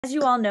As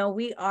you all know,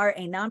 we are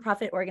a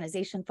nonprofit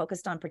organization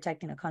focused on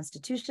protecting the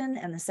Constitution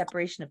and the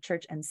separation of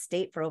church and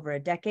state for over a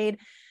decade.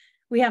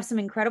 We have some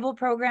incredible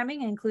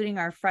programming, including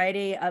our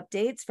Friday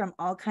updates from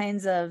all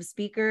kinds of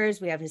speakers.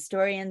 We have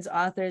historians,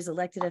 authors,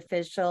 elected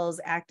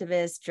officials,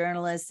 activists,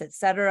 journalists,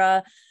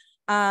 etc.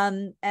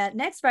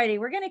 Next Friday,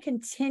 we're going to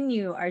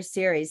continue our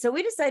series. So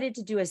we decided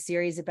to do a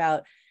series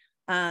about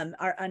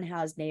our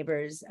unhoused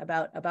neighbors,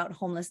 about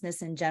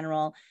homelessness in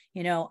general.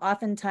 You know,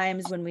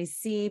 oftentimes when we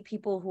see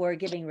people who are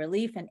giving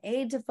relief and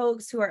aid to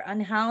folks who are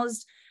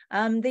unhoused,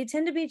 they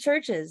tend to be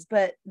churches,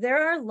 but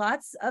there are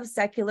lots of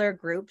secular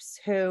groups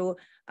who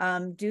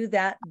do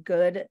that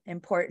good,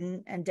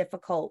 important, and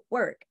difficult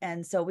work.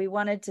 And so we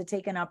wanted to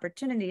take an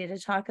opportunity to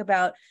talk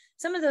about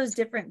some of those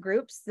different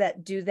groups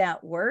that do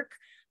that work.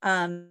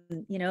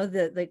 You know,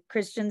 the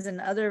Christians and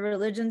other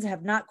religions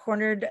have not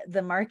cornered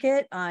the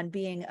market on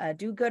being a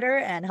do-gooder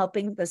and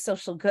helping the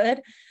social good.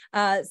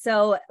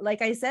 So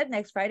like I said,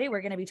 next Friday,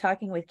 we're going to be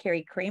talking with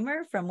Carrie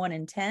Kramer from 1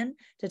 in 10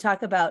 to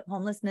talk about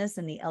homelessness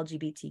in the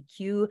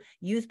LGBTQ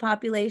youth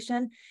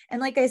population.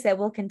 And like I said,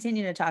 we'll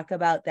continue to talk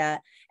about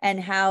that and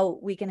how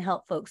we can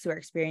help folks who are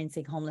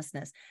experiencing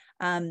homelessness.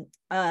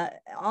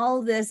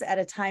 All this at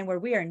a time where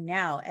we are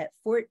now at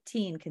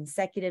 14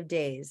 consecutive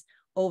days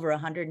over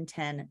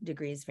 110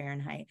 degrees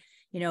Fahrenheit,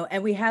 you know,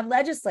 and we have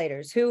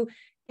legislators who,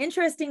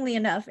 interestingly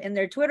enough, in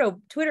their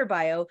Twitter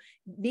bio,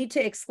 need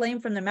to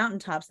exclaim from the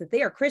mountaintops that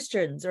they are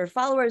Christians or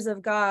followers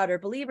of God or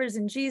believers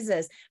in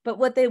Jesus. But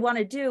what they want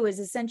to do is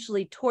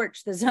essentially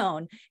torch the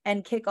zone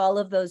and kick all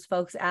of those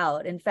folks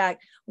out. In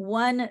fact,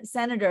 one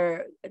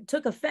senator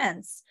took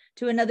offense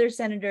to another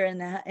senator in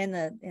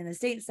the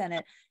state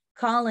Senate,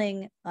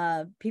 calling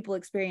people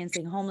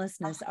experiencing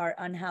homelessness our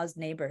unhoused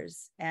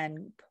neighbors,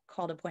 and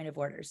called a point of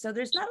order. So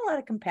there's not a lot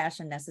of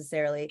compassion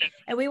necessarily.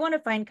 And we want to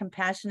find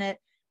compassionate,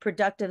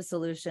 productive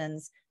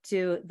solutions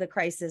to the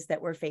crisis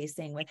that we're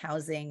facing with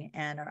housing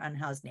and our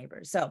unhoused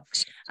neighbors. So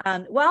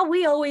while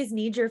we always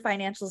need your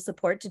financial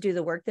support to do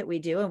the work that we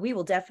do, and we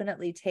will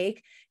definitely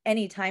take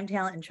any time,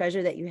 talent, and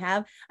treasure that you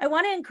have, I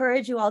want to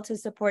encourage you all to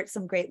support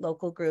some great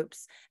local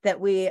groups that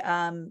we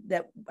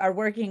that are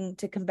working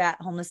to combat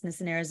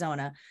homelessness in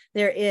Arizona.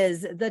 There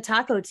is the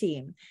TACO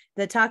team.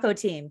 The TACO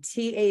team,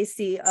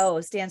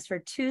 TACO, stands for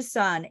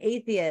Tucson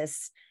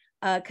Atheists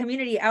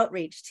Community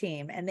Outreach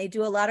Team, and they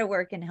do a lot of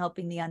work in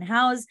helping the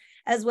unhoused,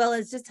 as well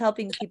as just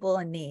helping people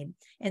in need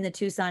in the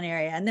Tucson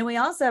area. And then we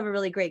also have a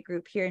really great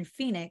group here in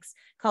Phoenix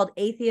called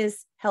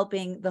Atheists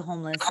Helping the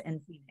Homeless in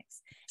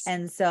Phoenix.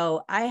 And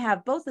so I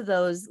have both of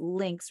those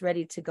links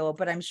ready to go,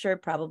 but I'm sure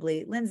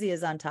probably Lindsay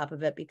is on top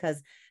of it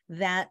because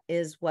that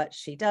is what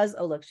she does.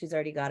 Oh, look, she's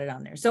already got it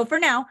on there. So for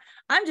now,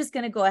 I'm just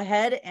going to go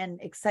ahead and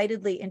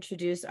excitedly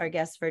introduce our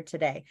guest for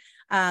today.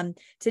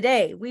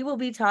 Today, we will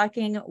be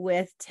talking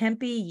with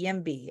Tempe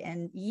YIMBY,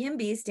 and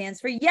YIMBY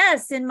stands for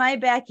Yes in My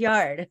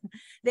Backyard.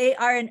 They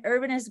are an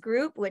urbanist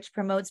group which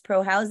promotes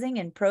pro-housing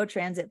and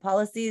pro-transit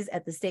policies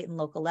at the state and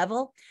local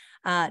level.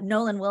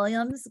 Nolan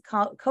Williams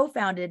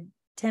co-founded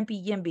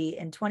Tempe YIMBY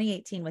in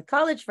 2018 with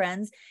college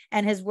friends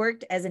and has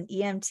worked as an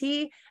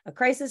EMT, a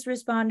crisis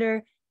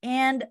responder,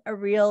 and a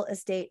real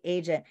estate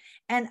agent.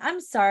 And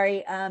I'm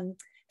sorry,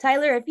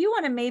 Tyler, if you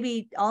want to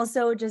maybe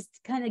also just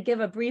kind of give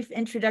a brief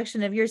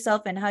introduction of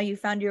yourself and how you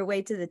found your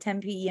way to the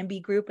Tempe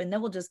YIMBY group, and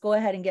then we'll just go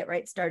ahead and get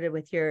right started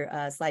with your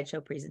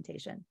slideshow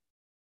presentation.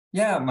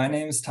 Yeah, my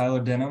name is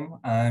Tyler Denham.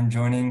 I'm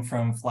joining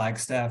from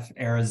Flagstaff,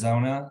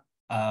 Arizona.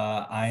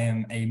 I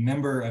am a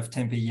member of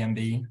Tempe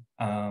YIMBY.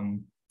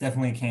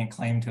 Definitely can't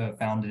claim to have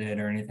founded it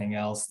or anything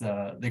else.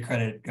 The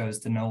credit goes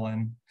to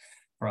Nolan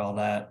for all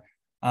that.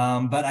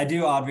 But I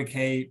do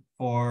advocate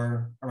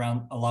for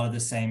around a lot of the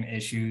same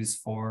issues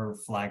for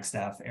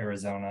Flagstaff,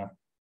 Arizona.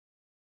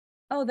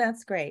 Oh,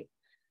 that's great.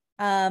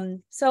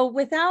 So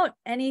without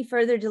any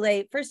further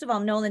delay, first of all,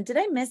 Nolan, did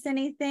I miss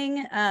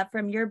anything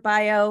from your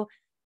bio?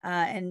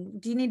 And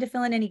do you need to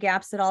fill in any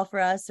gaps at all for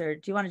us, or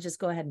do you want to just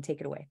go ahead and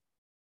take it away?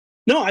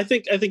 No, I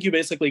think you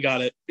basically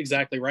got it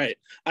exactly right.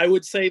 I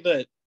would say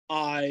that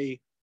I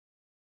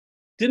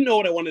didn't know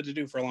what I wanted to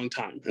do for a long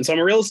time. And so I'm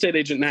a real estate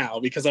agent now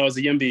because I was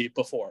a YIMBY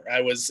before. I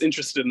was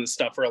interested in this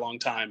stuff for a long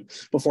time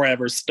before I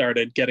ever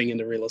started getting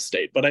into real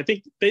estate. But I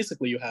think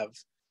basically you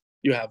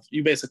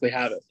basically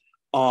have it.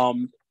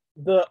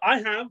 I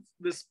have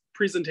this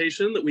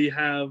presentation that we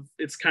have.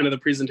 It's kind of the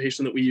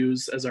presentation that we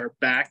use as our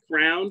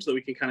background that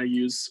we can kind of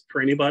use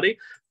for anybody.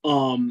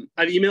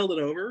 I've emailed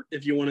it over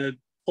if you want to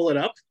pull it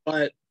up,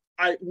 but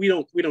we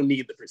don't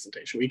need the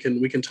presentation. We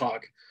can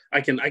talk. I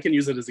can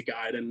use it as a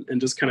guide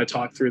and just kind of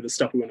talk through the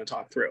stuff we want to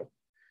talk through,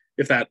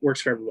 if that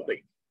works for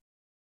everybody.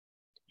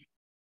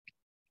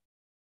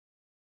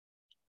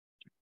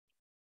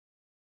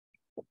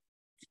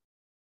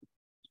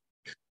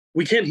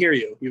 We can't hear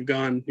you. You've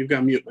gone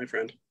mute, my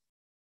friend.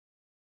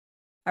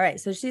 All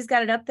right, so she's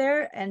got it up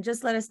there, and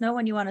just let us know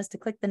when you want us to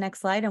click the next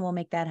slide and we'll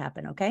make that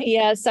happen, okay?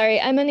 Yeah, sorry,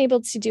 I'm unable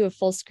to do a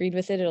full screen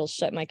with it. It'll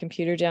shut my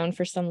computer down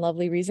for some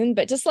lovely reason,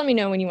 but just let me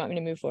know when you want me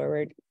to move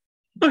forward.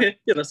 Okay,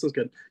 yeah, that sounds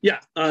good. Yeah,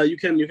 you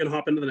can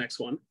hop into the next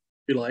one if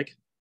you like.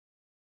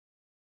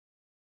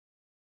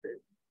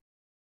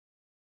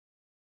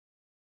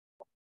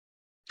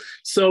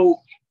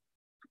 So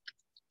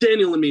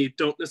Daniel and me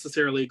don't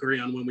necessarily agree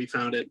on when we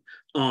found it,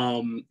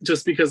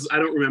 just because I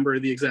don't remember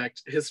the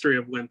exact history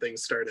of when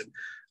things started.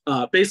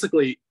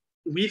 Basically,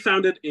 we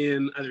found it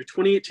in either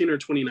 2018 or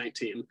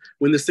 2019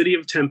 when the city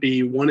of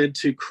Tempe wanted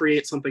to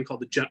create something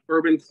called the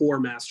Urban Core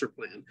Master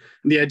Plan.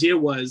 And the idea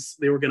was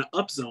they were going to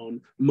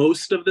upzone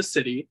most of the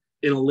city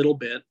in a little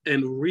bit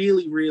and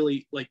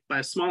really, like by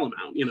a small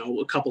amount,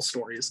 a couple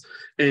stories,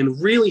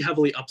 and really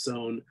heavily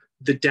upzone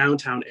the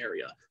downtown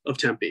area of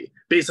Tempe.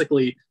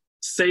 Basically,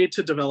 say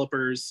to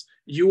developers,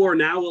 you are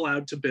now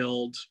allowed to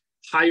build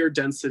higher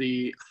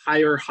density,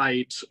 higher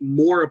height,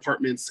 more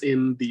apartments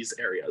in these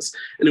areas.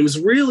 And it was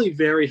really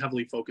very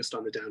heavily focused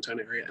on the downtown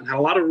area and had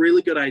a lot of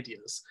really good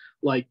ideas,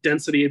 like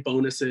density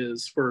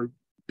bonuses for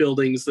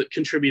buildings that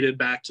contributed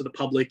back to the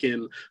public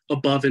in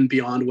above and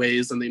beyond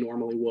ways than they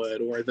normally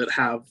would, or that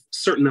have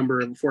certain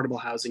number of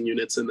affordable housing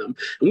units in them.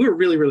 And we were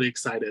really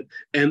excited.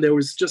 And there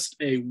was just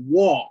a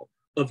wall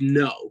of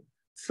no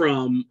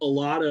from a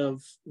lot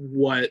of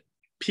what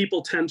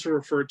people tend to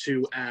refer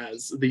to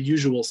as the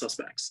usual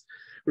suspects,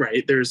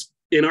 right?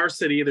 In our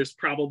city, there's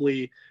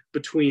probably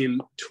between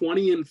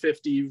 20 and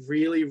 50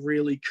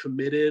 really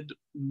committed,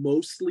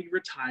 mostly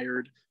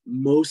retired,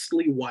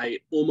 mostly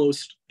white,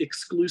 almost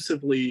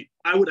exclusively,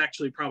 I would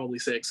actually probably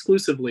say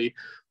exclusively,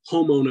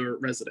 homeowner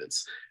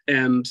residents.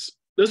 And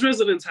those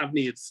residents have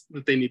needs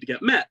that they need to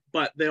get met,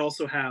 but they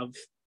also have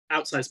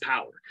outsized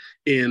power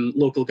in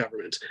local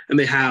government. And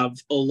they have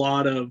a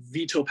lot of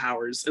veto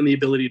powers and the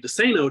ability to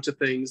say no to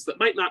things that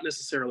might not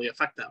necessarily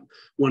affect them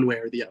one way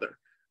or the other,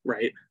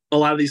 right? A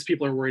lot of these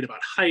people are worried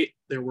about height,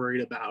 they're worried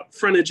about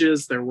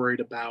frontages, they're worried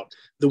about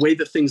the way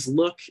that things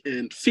look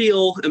and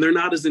feel, and they're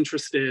not as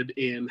interested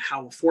in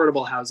how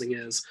affordable housing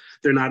is.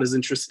 They're not as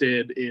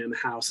interested in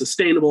how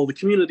sustainable the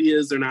community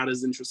is. They're not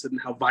as interested in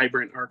how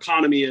vibrant our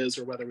economy is,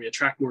 or whether we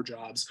attract more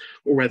jobs,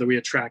 or whether we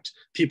attract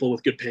people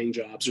with good paying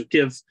jobs, or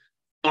give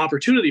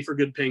opportunity for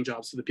good paying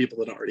jobs to the people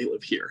that already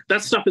live here.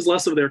 That stuff is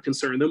less of their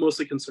concern. They're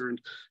mostly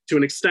concerned to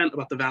an extent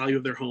about the value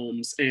of their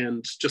homes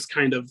and just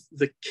kind of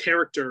the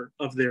character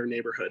of their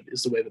neighborhood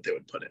is the way that they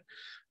would put it.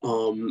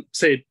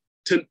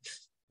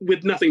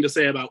 With nothing to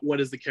say about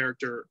what is the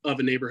character of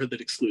a neighborhood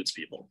that excludes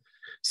people.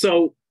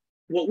 So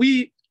what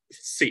we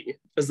see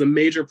as the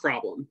major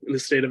problem in the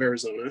state of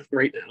Arizona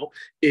right now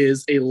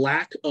is a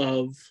lack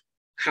of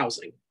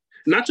housing.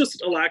 Not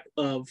just a lack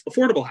of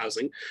affordable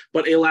housing,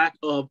 but a lack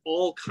of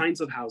all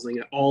kinds of housing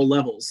at all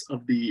levels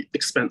of the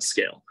expense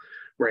scale,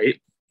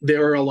 right?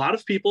 There are a lot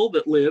of people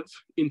that live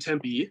in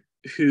Tempe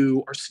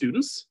who are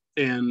students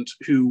and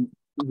who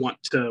want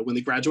to, when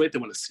they graduate, they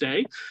want to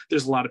stay.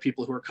 There's a lot of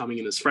people who are coming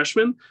in as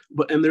freshmen,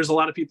 and there's a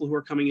lot of people who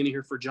are coming in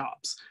here for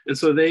jobs. And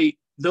so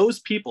those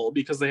people,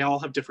 because they all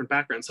have different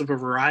backgrounds, have a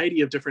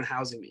variety of different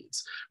housing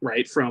needs,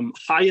 right? From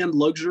high-end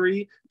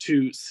luxury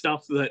to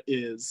stuff that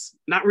is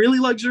not really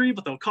luxury,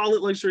 but they'll call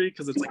it luxury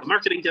because it's like a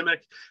marketing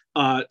gimmick,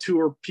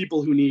 to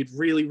people who need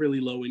really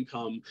low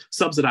income,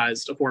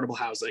 subsidized affordable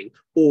housing,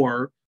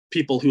 or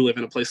people who live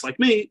in a place like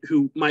me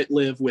who might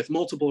live with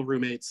multiple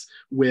roommates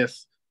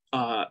with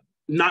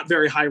not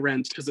very high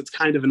rent because it's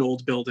kind of an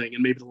old building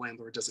and maybe the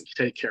landlord doesn't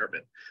take care of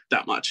it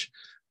that much.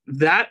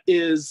 That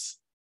is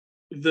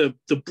the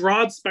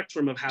broad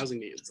spectrum of housing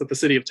needs that the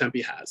city of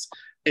Tempe has.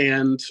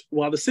 And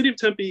while the city of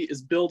Tempe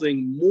is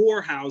building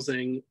more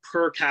housing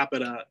per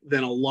capita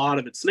than a lot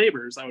of its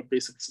neighbors, I would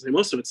basically say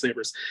most of its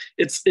neighbors,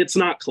 it's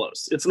not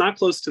close. It's not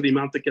close to the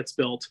amount that gets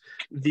built.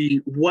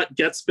 What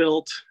gets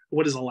built,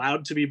 what is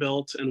allowed to be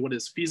built, and what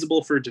is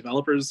feasible for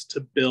developers to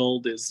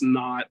build is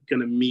not going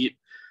to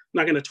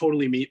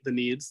totally meet the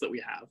needs that we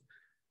have.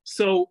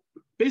 So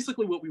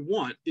basically what we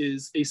want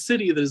is a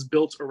city that is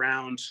built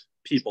around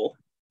people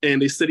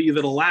and a city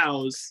that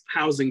allows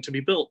housing to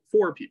be built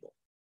for people,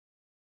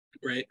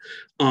 right?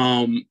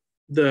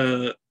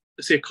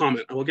 See a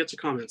comment, I will get to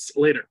comments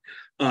later.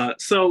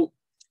 Go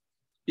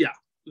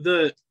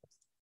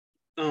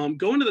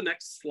into the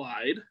next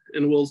slide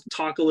and we'll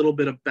talk a little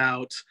bit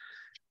about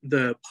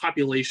the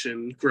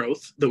population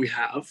growth that we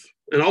have.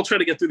 And I'll try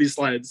to get through these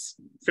slides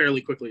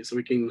fairly quickly so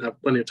we can have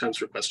plenty of time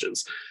for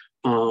questions.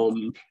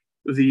 Sorry,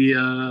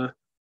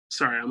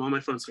 I'm on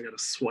my phone, so I got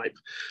to swipe.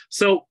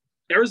 So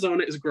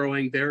Arizona is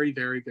growing very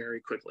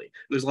quickly.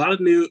 There's a lot of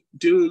new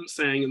doom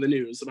saying in the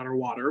news about our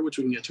water, which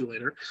we can get to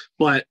later,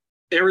 but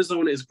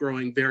Arizona is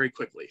growing very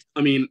quickly.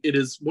 I mean, it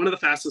is one of the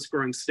fastest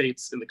growing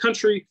states in the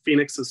country.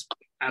 Phoenix is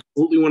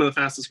absolutely one of the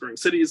fastest growing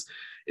cities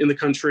in the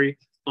country.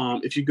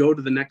 If you go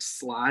to the next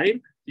slide,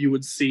 you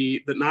would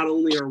see that not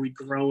only are we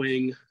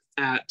growing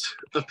at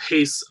a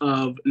pace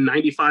of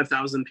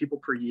 95,000 people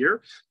per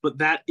year, but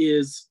that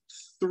is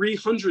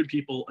 300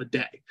 people a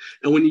day.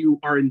 And when you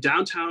are in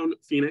downtown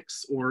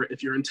Phoenix, or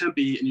if you're in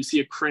Tempe and you see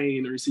a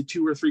crane or you see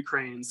 2 or 3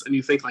 cranes and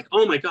you think like,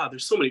 oh my God,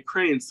 there's so many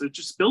cranes, they're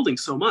just building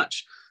so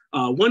much.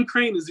 One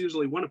crane is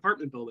usually one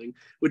apartment building,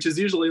 which is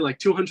usually like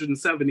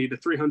 270 to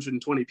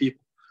 320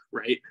 people,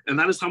 right? And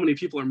that is how many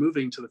people are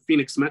moving to the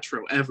Phoenix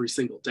metro every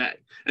single day.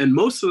 And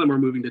most of them are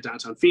moving to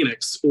downtown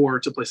Phoenix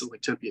or to places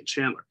like Tempe and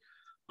Chandler.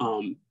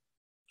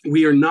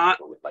 we are not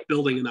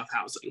building enough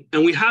housing,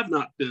 and we have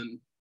not been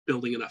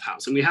building enough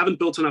housing. We haven't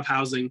built enough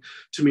housing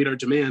to meet our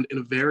demand in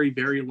a very,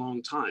 very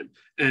long time.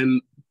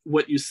 And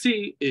what you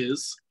see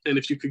is, and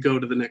if you could go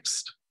to the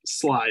next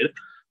slide,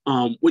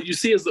 what you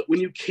see is that when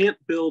you can't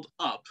build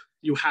up,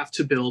 you have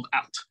to build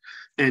out,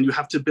 and you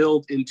have to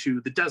build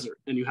into the desert,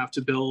 and you have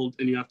to build,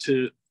 and you have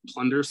to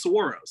plunder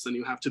saguaros, and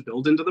you have to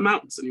build into the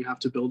mountains, and you have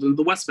to build into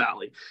the West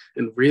Valley,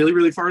 and really,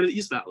 really far to the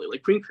East Valley,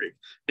 like Queen Creek.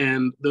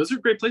 And those are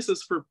great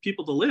places for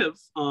people to live,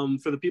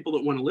 for the people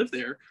that want to live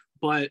there.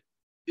 But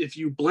if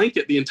you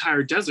blanket the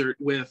entire desert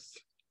with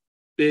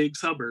big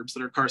suburbs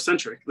that are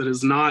car-centric, that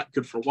is not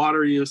good for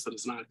water use, that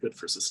is not good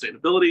for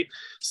sustainability.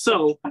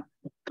 So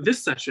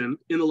this session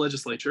in the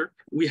legislature,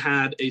 we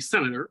had a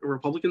senator, a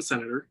Republican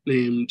senator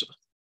named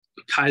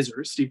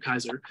Kaiser, Steve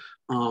Kaiser.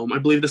 I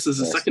believe this is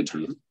his second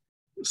term.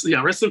 So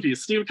yeah, rest in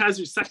peace. Steve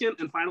Kaiser's second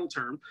and final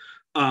term.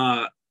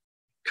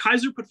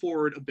 Kaiser put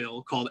forward a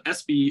bill called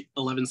SB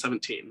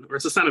 1117, or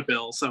it's a Senate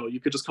bill, so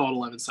you could just call it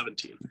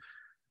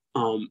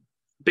 1117.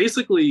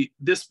 Basically,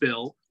 this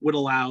bill would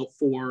allow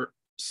for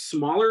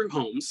smaller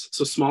homes,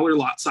 so smaller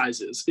lot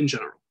sizes in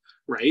general,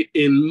 right?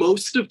 In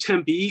most of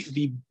Tempe,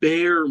 the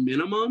bare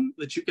minimum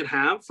that you can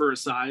have for a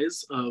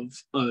size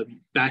of a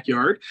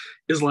backyard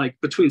is like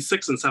between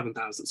 6,000 and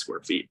 7,000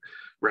 square feet,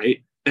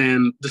 right?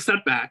 And the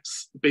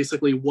setbacks,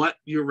 basically what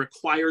you're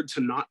required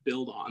to not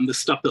build on, the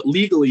stuff that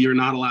legally you're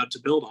not allowed to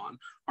build on,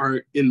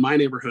 are in my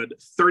neighborhood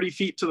 30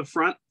 feet to the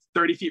front,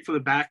 30 feet from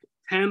the back,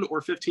 10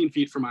 or 15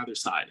 feet from either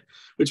side,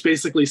 which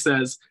basically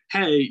says,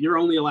 hey, you're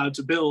only allowed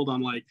to build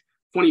on like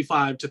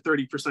 25 to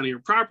 30% of your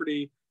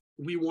property.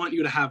 We want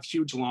you to have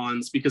huge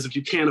lawns, because if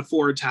you can't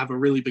afford to have a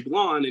really big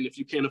lawn, and if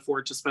you can't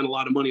afford to spend a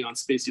lot of money on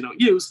space you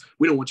don't use,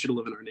 we don't want you to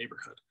live in our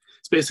neighborhood.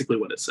 It's basically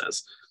what it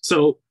says.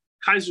 So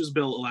Kaiser's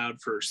bill allowed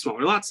for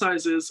smaller lot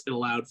sizes. It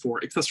allowed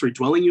for accessory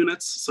dwelling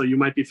units. So you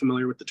might be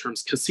familiar with the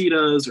terms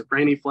casitas or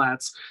granny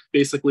flats.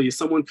 Basically,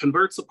 someone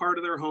converts a part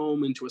of their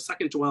home into a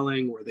second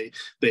dwelling, or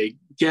they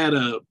get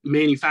a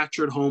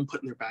manufactured home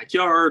put in their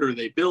backyard, or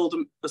they build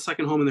a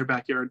second home in their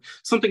backyard,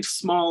 something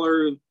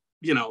smaller,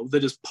 you know,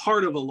 that is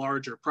part of a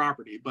larger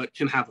property, but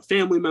can have a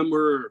family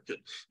member, or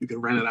you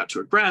could rent it out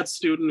to a grad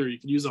student, or you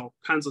could use all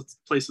kinds of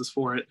places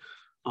for it.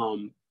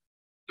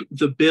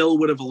 The bill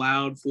would have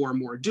allowed for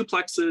more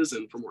duplexes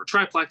and for more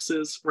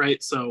triplexes,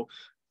 right? So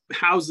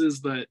houses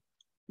that,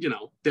 you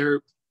know,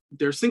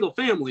 they're single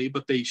family,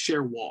 but they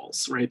share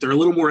walls, right? They're a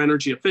little more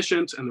energy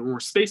efficient, and they're more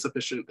space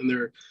efficient, and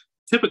they're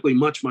typically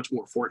much, much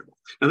more affordable.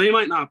 Now, they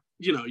might not,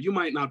 you know, you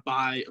might not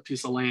buy a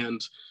piece of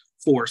land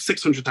for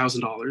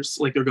 $600,000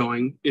 like they're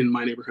going in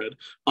my neighborhood,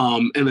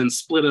 and then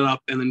split it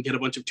up and then get a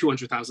bunch of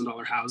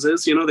 $200,000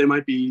 houses. You know, they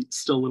might be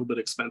still a little bit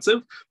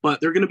expensive,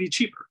 but they're going to be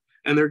cheaper,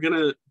 and they're going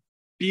to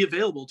be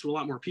available to a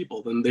lot more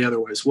people than they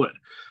otherwise would.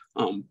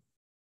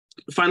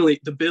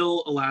 Finally, the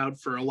bill allowed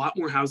for a lot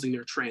more housing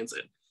near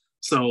transit.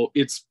 So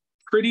it's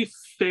pretty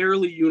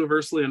fairly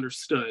universally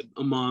understood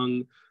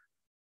among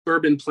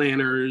urban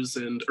planners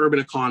and urban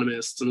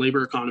economists and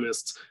labor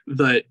economists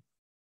that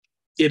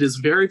it is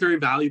very, very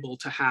valuable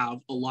to have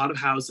a lot of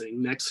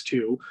housing next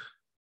to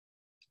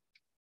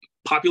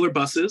popular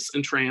buses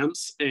and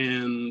trams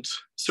and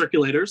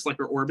circulators like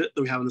our Orbit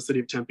that we have in the city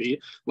of Tempe,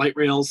 light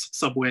rails,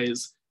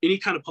 subways, any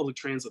kind of public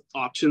transit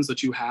options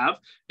that you have.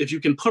 If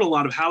you can put a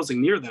lot of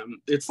housing near them,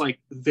 it's like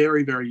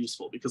very, very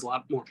useful, because a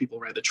lot more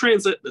people ride the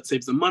transit. That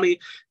saves them money.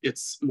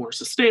 It's more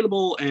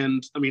sustainable.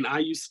 And I mean, I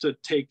used to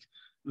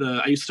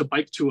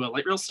bike to a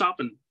light rail stop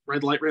and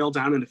ride the light rail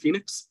down into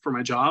Phoenix for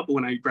my job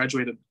when I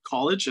graduated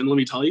college. And let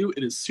me tell you,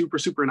 it is super,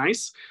 super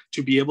nice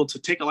to be able to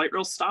take a light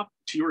rail stop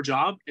to your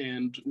job,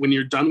 and when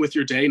you're done with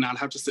your day, not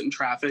have to sit in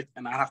traffic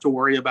and not have to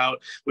worry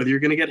about whether you're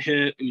going to get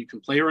hit, and you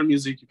can play your own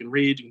music, you can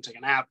read, you can take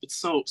a nap. It's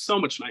so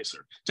much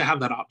nicer to have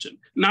that option.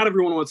 Not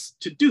everyone wants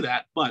to do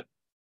that, but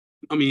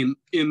I mean,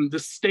 in the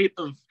state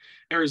of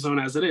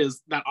Arizona as it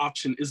is, that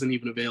option isn't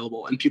even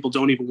available, and people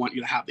don't even want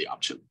you to have the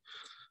option.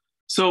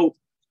 So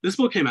this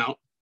bill came out,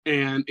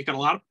 and it got a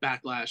lot of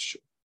backlash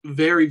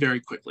very,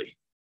 very quickly.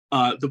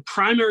 The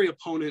primary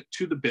opponent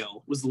to the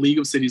bill was the League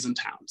of Cities and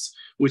Towns,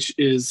 which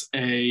is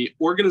an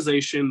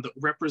organization that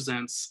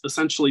represents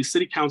essentially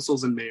city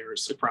councils and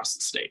mayors across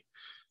the state.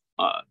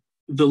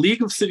 The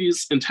League of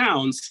Cities and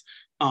Towns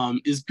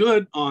is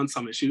good on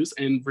some issues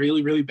and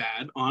really, really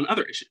bad on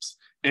other issues.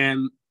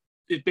 And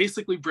it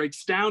basically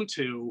breaks down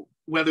to,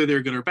 whether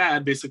they're good or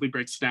bad, basically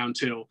breaks down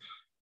to,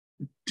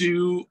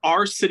 do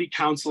our city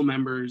council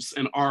members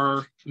and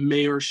our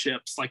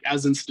mayorships, like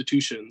as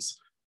institutions,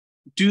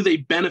 do they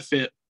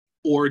benefit,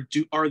 or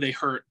are they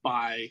hurt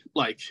by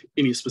like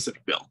any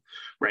specific bill,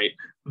 right?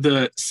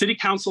 The city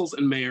councils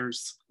and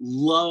mayors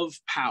love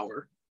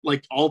power,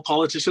 like all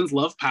politicians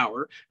love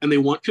power, and they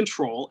want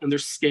control, and they're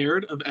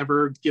scared of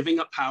ever giving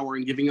up power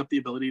and giving up the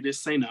ability to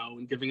say no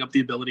and giving up the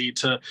ability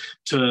to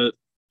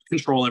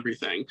control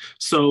everything.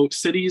 So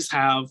cities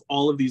have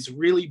all of these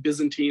really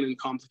Byzantine and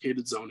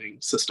complicated zoning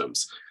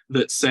systems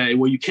that say,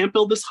 well, you can't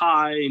build this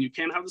high, and you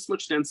can't have this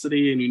much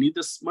density, and you need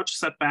this much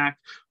setback.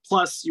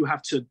 Plus, you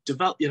have to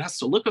develop, it has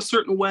to look a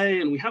certain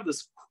way. And we have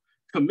this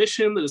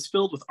commission that is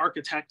filled with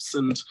architects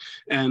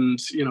and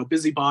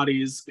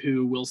busybodies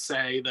who will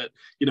say that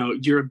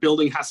your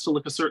building has to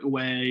look a certain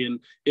way, and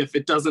if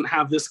it doesn't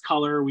have this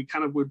color, we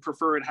kind of would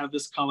prefer it have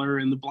this color,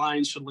 and the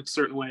blinds should look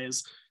certain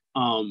ways.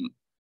 And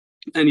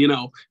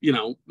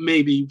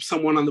maybe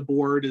someone on the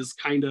board is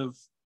kind of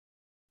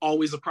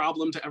always a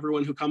problem to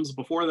everyone who comes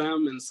before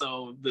them, and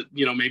so that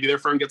maybe their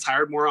firm gets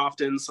hired more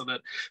often, so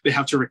that they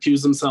have to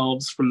recuse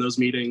themselves from those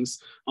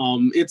meetings.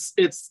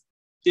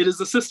 It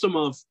is a system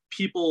of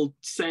people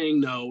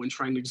saying no and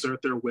trying to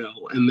exert their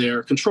will and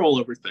their control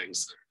over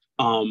things.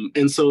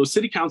 And so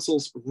city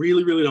councils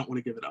really, really don't want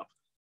to give it up.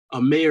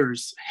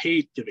 Mayors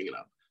hate giving it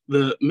up.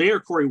 The mayor,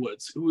 Corey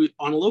Woods, who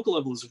on a local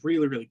level is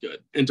really, really good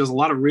and does a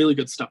lot of really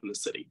good stuff in the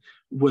city,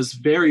 was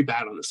very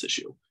bad on this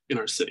issue in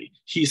our city.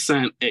 He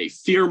sent a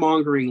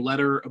fear-mongering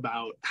letter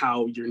about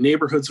how your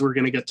neighborhoods were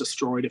going to get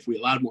destroyed if we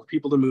allowed more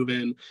people to move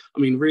in. I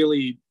mean,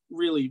 really,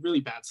 really, really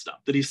bad stuff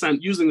that he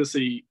sent using the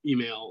city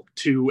email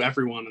to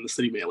everyone on the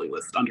city mailing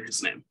list under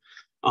his name.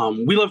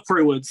 We love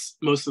Corey Woods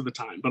most of the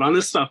time, but on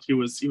this stuff, he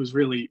was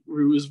really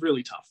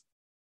tough.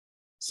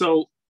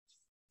 So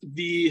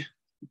the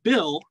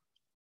bill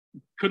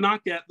could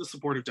not get the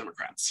support of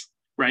Democrats,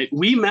 right?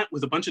 We met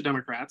with a bunch of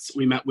Democrats.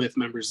 We met with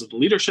members of the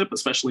leadership,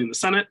 especially in the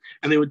Senate,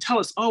 and they would tell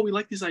us, oh, we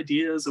like these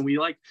ideas, and we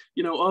like,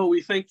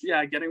 we think,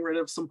 yeah, getting rid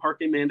of some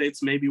parking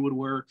mandates maybe would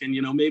work, and,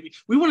 maybe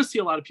we want to see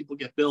a lot of people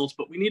get built,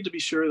 but we need to be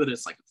sure that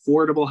it's like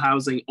affordable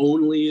housing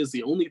only is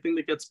the only thing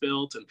that gets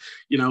built, and,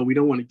 we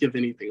don't want to give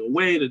anything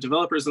away to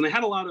developers. And they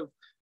had a lot of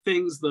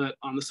things that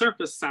on the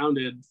surface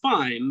sounded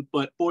fine,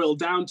 but boiled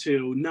down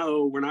to,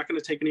 no, we're not going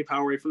to take any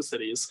power away from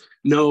cities.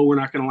 No, we're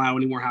not going to allow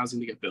any more housing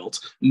to get built.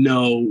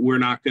 No, we're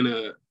not going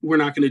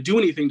to do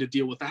anything to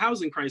deal with the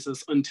housing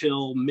crisis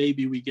until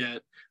maybe we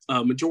get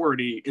a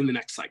majority in the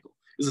next cycle,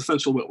 is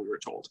essentially what we were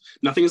told.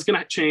 Nothing is going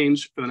to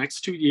change for the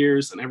next 2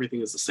 years and everything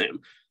is the same.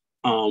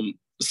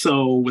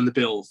 So when the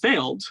bill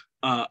failed,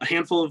 a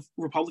handful of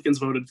Republicans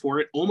voted for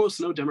it. Almost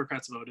no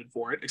Democrats voted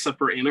for it, except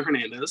for Ana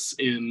Hernandez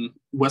in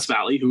West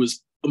Valley, who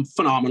was a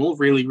phenomenal,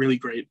 really, really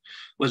great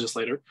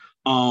legislator.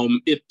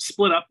 It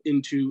split up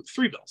into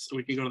 3 bills. So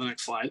we can go to the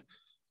next slide.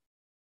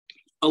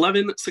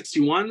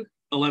 1161,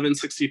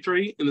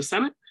 1163 in the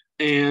Senate,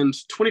 and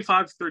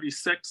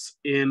 2536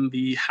 in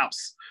the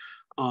House.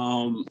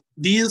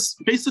 These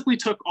basically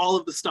took all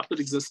of the stuff that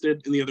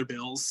existed in the other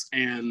bills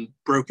and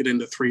broke it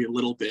into 3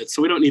 little bits.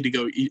 So we don't need to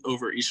go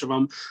over each of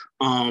them.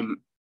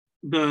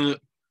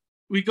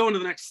 We go into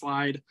the next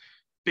slide.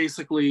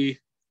 Basically,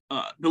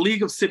 the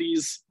League of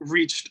Cities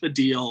reached a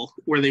deal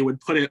where they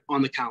would put it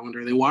on the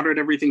calendar. They watered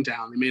everything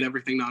down. They made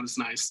everything not as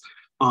nice.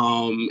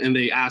 And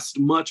they asked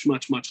much,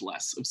 much, much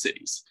less of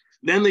cities.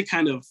 Then they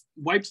kind of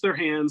wiped their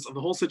hands of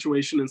the whole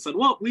situation and said,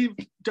 well, we've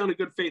done a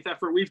good faith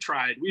effort. We've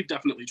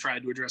definitely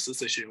tried to address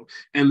this issue.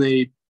 And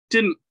they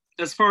didn't,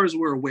 as far as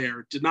we're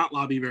aware, did not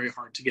lobby very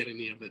hard to get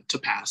any of it to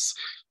pass.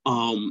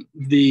 I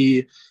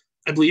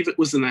believe it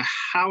was in the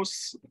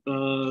House.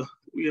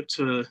 We have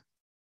to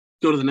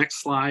go to the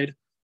next slide.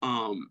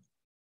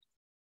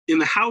 In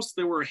the House,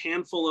 there were a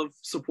handful of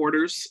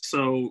supporters.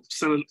 So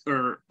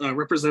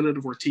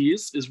Representative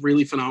Ortiz is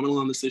really phenomenal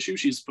on this issue.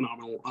 She's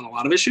phenomenal on a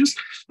lot of issues.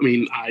 I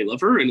mean, I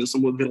love her, and as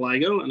someone with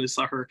vitiligo, and I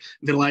saw her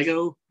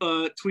vitiligo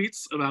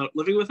tweets about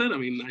living with it. I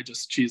mean,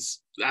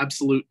 she's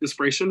absolute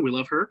inspiration. We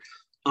love her.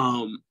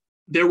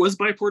 There was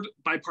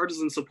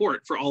bipartisan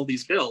support for all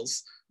these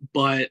bills,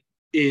 but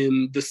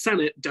in the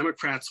Senate,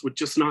 Democrats would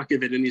just not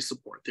give it any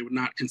support. They would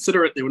not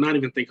consider it. They would not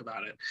even think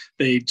about it.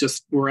 They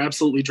just were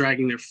absolutely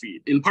dragging their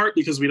feet, in part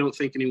because we don't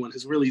think anyone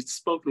has really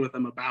spoken with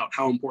them about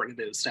how important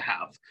it is to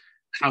have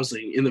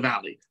housing in the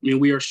Valley. I mean,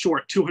 we are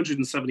short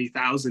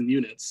 270,000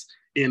 units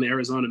in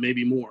Arizona,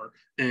 maybe more,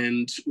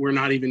 and we're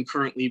not even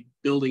currently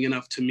building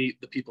enough to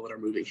meet the people that are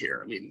moving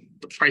here. I mean,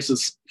 the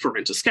prices for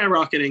rent is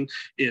skyrocketing.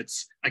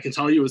 I can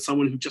tell you as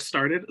someone who just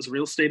started as a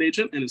real estate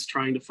agent and is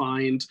trying to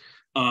find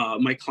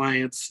my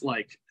clients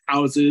like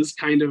houses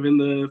kind of in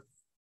the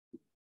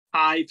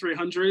high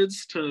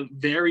 300s to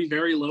very,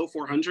 very low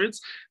 400s.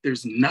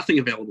 There's nothing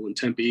available in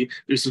Tempe.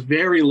 There's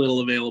very little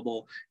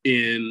available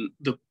in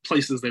the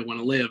places they want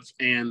to live.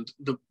 And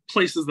the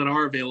places that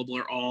are available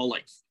are all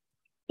like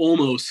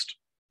almost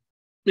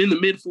in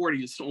the mid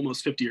 40s to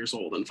almost 50 years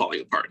old and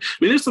falling apart.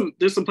 I mean,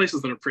 there's some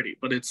places that are pretty,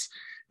 but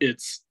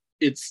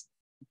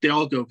they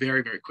all go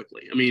very, very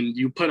quickly. I mean,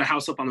 you put a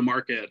house up on the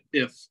market,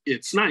 if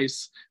it's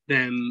nice,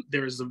 then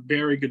there's a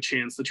very good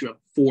chance that you have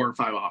 4 or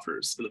 5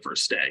 offers in the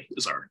first day,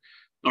 is our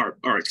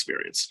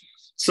experience.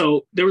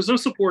 So there was no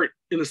support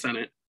in the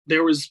Senate.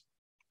 There was,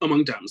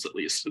 among Dems at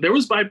least, there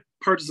was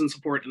bipartisan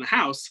support in the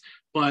House,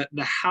 but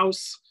the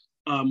House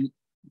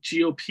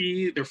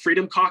GOP, their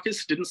Freedom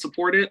Caucus didn't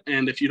support it.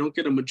 And if you don't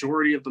get a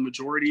majority of the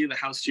majority, the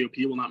House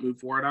GOP will not move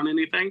forward on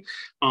anything.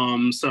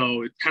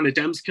 So it kind of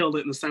Dems killed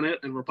it in the Senate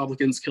and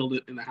Republicans killed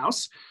it in the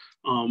House.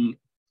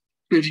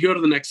 If you go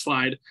to the next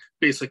slide,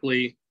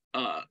 basically,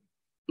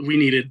 we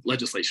needed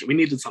legislation. We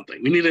needed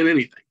something. We needed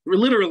anything,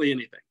 literally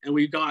anything. And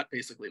we got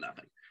basically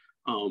nothing.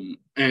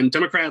 And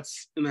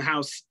Democrats in the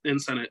House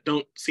and Senate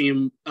don't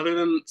seem, other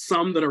than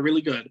some that are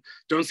really good,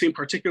 don't seem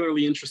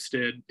particularly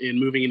interested in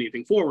moving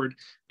anything forward.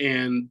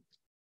 And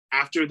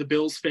after the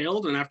bills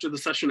failed and after the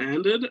session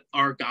ended,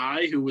 our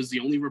guy who was the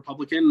only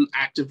Republican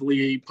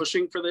actively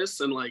pushing for this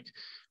and like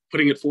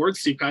putting it forward,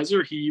 Steve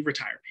Kaiser, he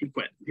retired. He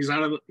quit. He's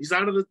out of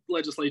the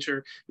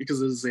legislature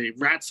because it is a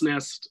rat's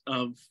nest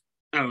of,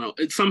 I don't know.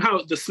 It's somehow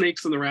the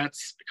snakes and the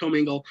rats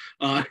commingle,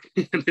 and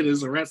it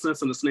is a rat's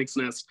nest and a snake's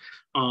nest.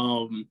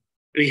 And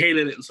he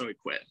hated it, and so he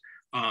quit.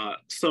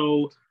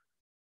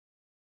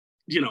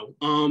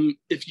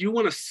 If you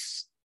want to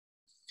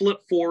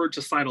flip forward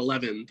to slide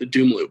 11, the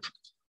doom loop,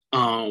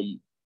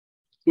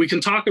 we can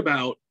talk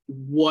about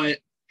what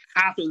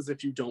happens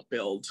if you don't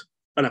build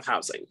enough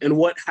housing and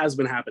what has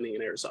been happening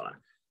in Arizona.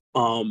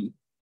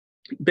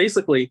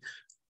 Basically,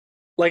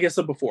 like I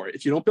said before,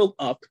 if you don't build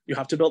up, you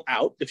have to build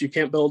out. If you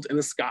can't build in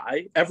the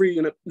sky, every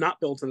unit not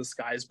built in the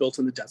sky is built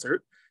in the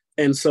desert.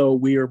 And so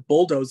we are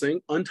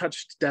bulldozing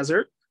untouched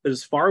desert that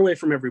is far away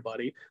from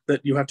everybody,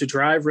 that you have to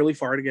drive really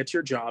far to get to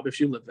your job if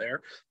you live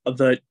there.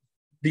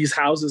 These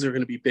houses are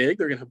going to be big.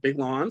 They're going to have big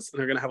lawns, and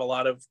they're going to have a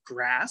lot of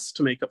grass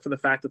to make up for the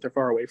fact that they're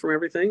far away from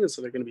everything. And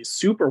so they're going to be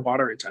super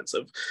water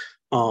intensive.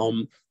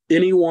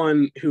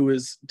 Anyone who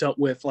has dealt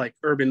with like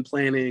urban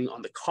planning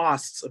on the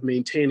costs of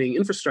maintaining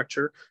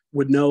infrastructure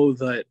would know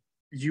that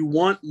you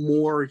want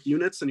more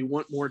units and you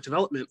want more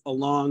development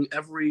along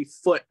every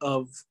foot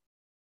of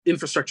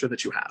infrastructure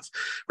that you have,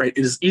 right?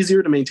 It is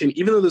easier to maintain,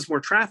 even though there's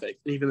more traffic,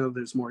 and even though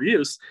there's more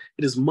use,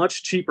 it is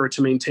much cheaper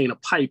to maintain a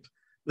pipe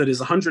that is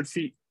 100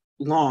 feet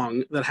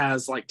long that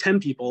has like 10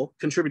 people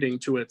contributing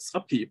to its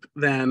upkeep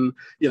than,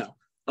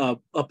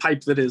 a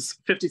pipe that is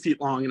 50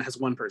 feet long and has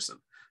one person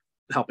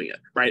helping it,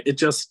 right?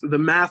 The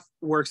math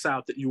works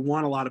out that you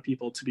want a lot of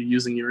people to be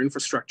using your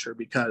infrastructure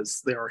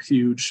because there are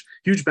huge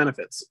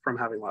benefits from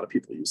having a lot of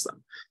people use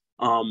them.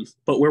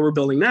 But where we're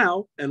building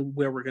now and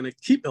where we're going to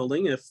keep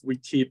building, if we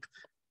keep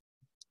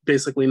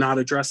basically not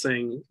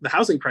addressing the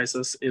housing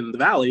crisis in the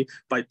valley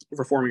by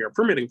reforming our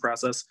permitting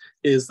process,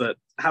 is that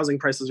housing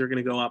prices are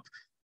going to go up.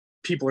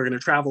 People are going to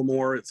travel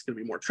more. It's going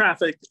to be more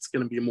traffic. It's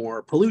going to be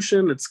more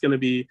pollution. It's going to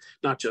be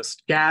not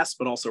just gas,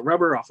 but also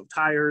rubber off of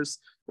tires,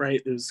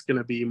 right? There's going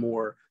to be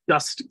more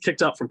dust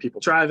kicked up from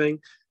people driving.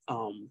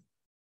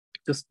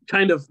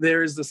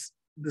 There's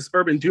this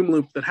urban doom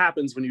loop that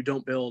happens when you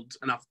don't build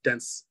enough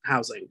dense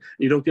housing.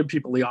 You don't give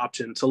people the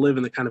option to live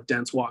in the kind of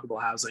dense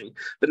walkable housing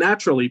that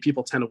naturally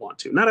people tend to want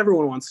to. Not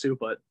everyone wants to,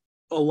 but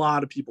a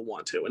lot of people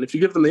want to. And if you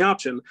give them the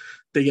option,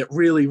 they get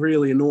really,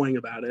 really annoying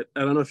about it. I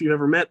don't know if you've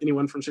ever met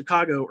anyone from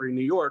Chicago or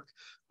New York.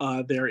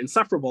 They're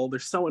insufferable. They're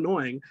so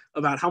annoying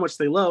about how much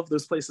they love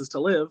those places to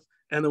live.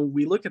 And then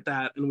we look at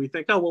that and we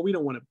think, oh, well, we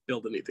don't want to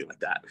build anything like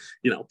that.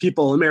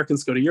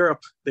 Americans go to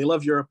Europe, they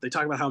love Europe, they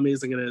talk about how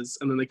amazing it is,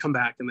 and then they come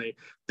back and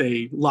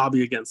they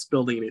lobby against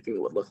building anything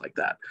that would look like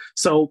that.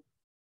 So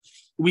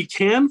we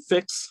can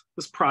fix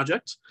this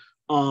project.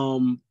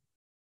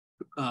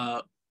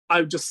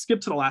 I just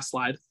skipped to the last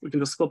slide. We can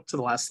just skip to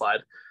the last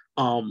slide.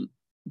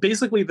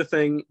 Basically, the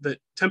thing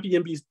that Tempe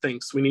YIMBY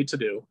thinks we need to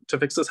do to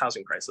fix this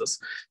housing crisis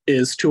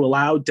is to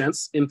allow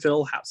dense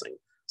infill housing.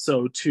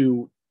 So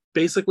to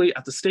basically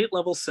at the state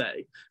level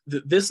say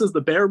that this is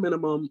the bare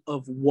minimum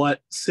of what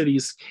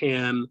cities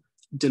can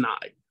deny.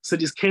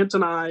 Cities can't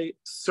deny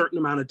certain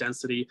amount of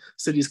density.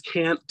 Cities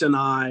can't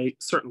deny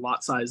certain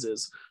lot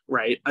sizes,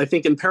 right? I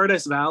think in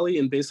Paradise Valley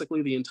and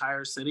basically the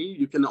entire city,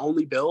 you can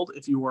only build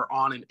if you are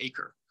on an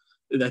acre.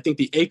 I think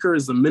the acre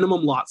is the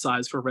minimum lot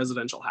size for a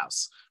residential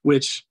house,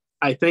 which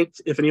I think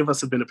if any of us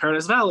have been to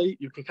Paradise Valley,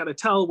 you can kind of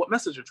tell what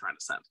message you're trying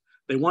to send.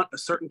 They want a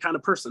certain kind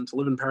of person to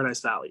live in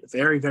Paradise Valley. A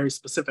very, very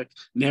specific,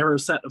 narrow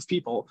set of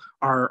people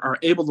are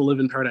able to live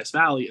in Paradise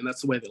Valley, and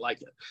that's the way they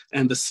like it.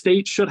 And the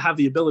state should have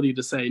the ability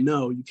to say,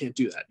 no, you can't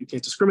do that. You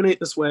can't discriminate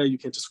this way. You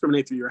can't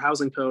discriminate through your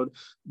housing code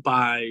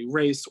by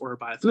race or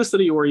by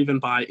ethnicity or even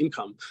by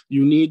income.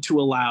 You need to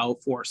allow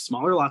for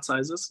smaller lot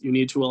sizes. You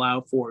need to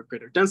allow for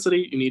greater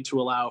density. You need to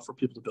allow for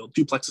people to build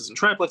duplexes and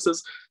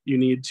triplexes. You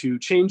need to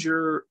change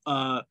your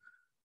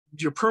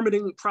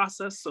permitting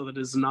process so that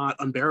it is not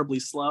unbearably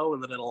slow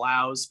and that it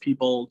allows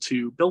people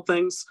to build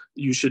things.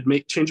 You should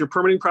change your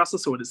permitting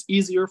process so it is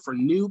easier for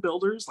new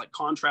builders like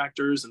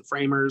contractors and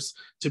framers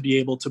to be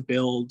able to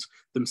build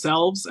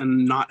themselves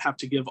and not have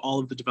to give all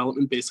of the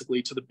development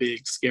basically to the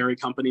big scary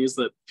companies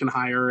that can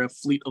hire a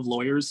fleet of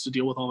lawyers to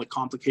deal with all the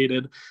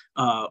complicated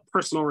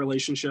personal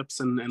relationships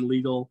and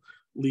legal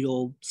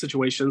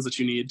situations that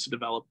you need to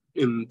develop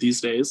in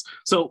these days.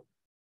 So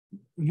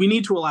we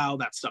need to allow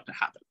that stuff to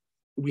happen.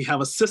 We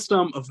have a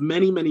system of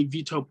many, many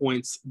veto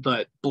points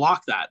that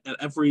block that at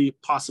every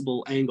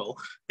possible angle.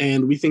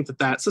 And we think that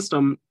that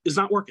system is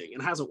not working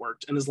and hasn't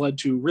worked and has led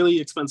to really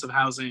expensive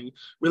housing,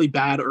 really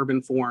bad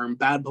urban form,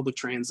 bad public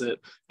transit,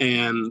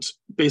 and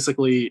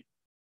basically,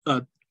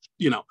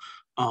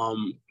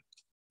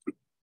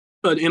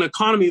 an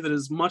economy that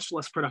is much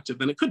less productive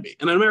than it could be.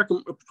 And an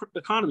American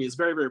economy is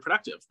very, very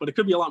productive, but it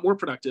could be a lot more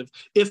productive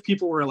if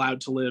people were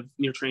allowed to live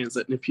near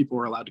transit and if people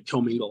were allowed to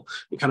commingle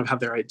and kind of have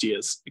their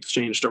ideas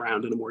exchanged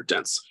around in a more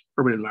dense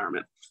urban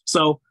environment.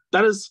 So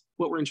that is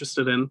what we're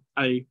interested in.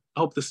 I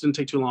hope this didn't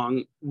take too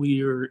long.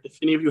 If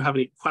any of you have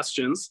any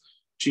questions,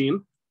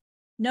 Jean?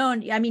 No,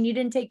 I mean, you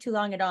didn't take too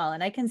long at all.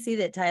 And I can see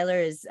that Tyler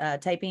is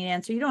typing an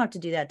answer. You don't have to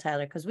do that,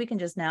 Tyler, because we can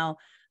just now,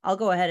 I'll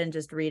go ahead and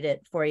just read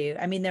it for you.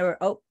 I mean,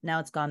 now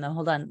it's gone though.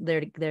 Hold on. There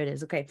it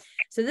is. Okay.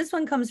 So this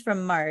one comes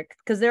from Mark,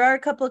 because there are a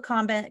couple of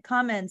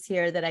comments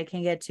here that I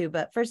can get to,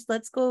 but first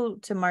let's go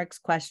to Mark's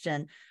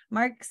question.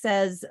 Mark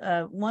says,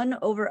 one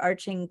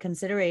overarching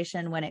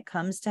consideration when it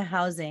comes to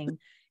housing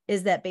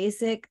is that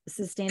basic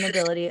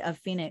sustainability of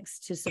Phoenix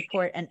to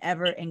support an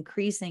ever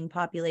increasing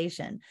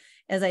population.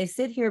 As I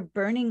sit here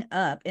burning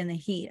up in the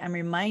heat, I'm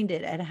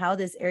reminded at how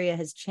this area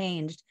has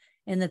changed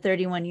in the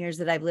 31 years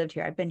that I've lived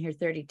here. I've been here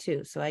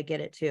 32, so I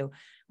get it too.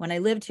 When I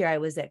lived here, I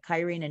was at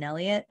Kyrene and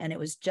Elliott, and it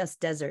was just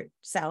desert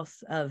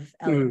south of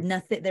Elliott.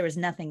 Nothing, there was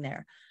nothing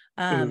there.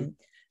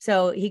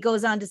 So he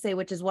goes on to say,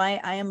 which is why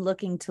I am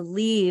looking to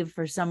leave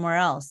for somewhere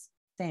else.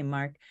 Same,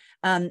 Mark.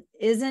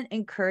 Isn't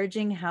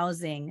encouraging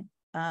housing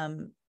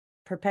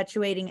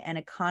perpetuating an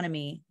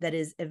economy that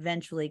is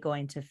eventually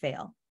going to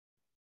fail?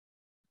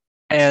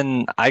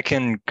 And I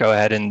can go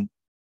ahead and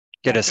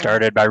get us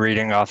started by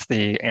reading off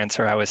the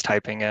answer I was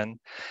typing in.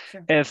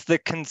 Sure. If the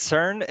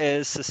concern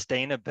is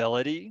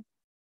sustainability,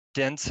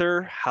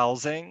 denser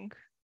housing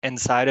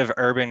inside of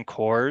urban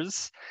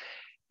cores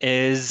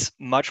is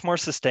much more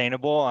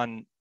sustainable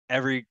on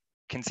every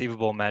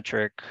conceivable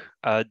metric.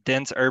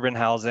 Dense urban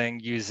housing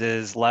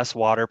uses less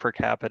water per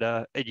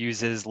capita. It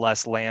uses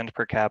less land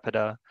per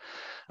capita.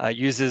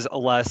 Uses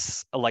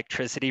less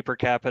electricity per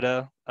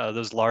capita.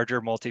 Those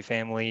larger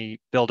multifamily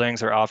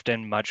buildings are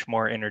often much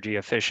more energy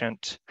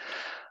efficient.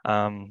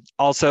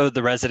 Also,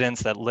 the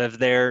residents that live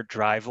there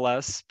drive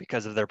less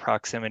because of their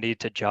proximity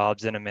to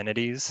jobs and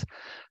amenities.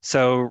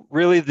 So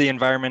really the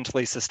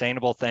environmentally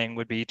sustainable thing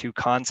would be to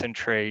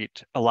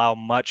allow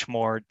much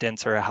more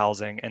denser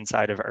housing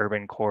inside of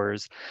urban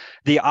cores.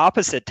 The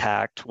opposite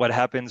tact, what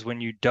happens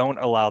when you don't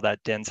allow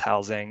that dense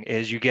housing,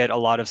 is you get a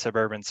lot of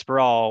suburban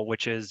sprawl,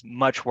 which is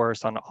much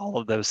worse on all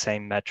of those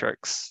same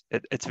metrics.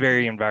 It's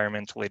very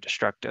environmentally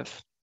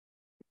destructive.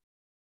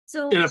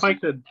 So, and if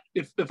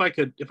I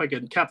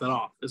could cap that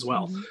off as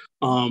well,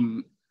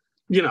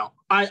 you know,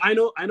 I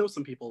know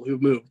some people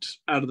who've moved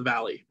out of the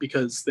valley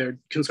because they're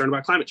concerned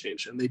about climate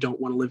change and they don't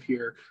want to live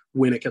here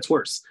when it gets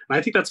worse. And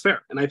I think that's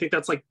fair, and I think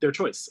that's like their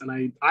choice.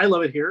 And I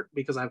love it here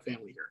because I have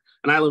family here,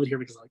 and I love it here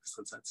because I like the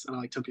sunsets and I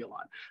like Tempe a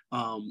lot.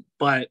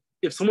 But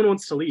if someone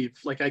wants to leave,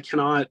 like I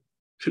cannot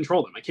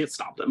control them. I can't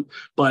stop them.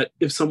 But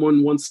if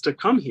someone wants to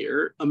come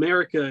here,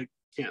 America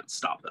can't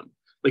stop them.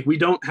 Like we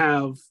don't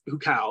have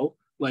Hukau.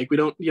 Like we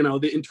don't, you know,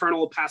 the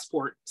internal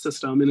passport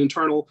system and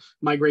internal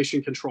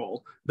migration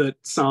control that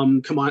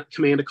some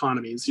command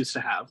economies used to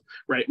have,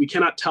 right? We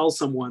cannot tell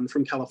someone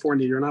from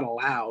California, you're not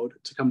allowed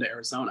to come to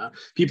Arizona.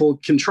 People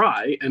can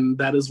try, and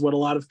that is what a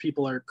lot of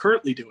people are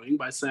currently doing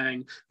by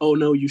saying, oh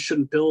no, you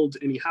shouldn't build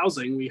any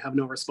housing. We have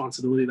no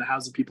responsibility to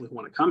house the people who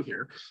want to come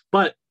here.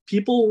 But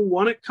people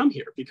want to come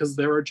here because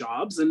there are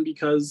jobs and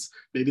because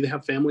maybe they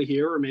have family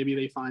here, or maybe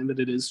they find that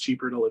it is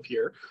cheaper to live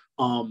here.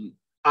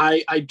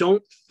 I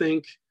don't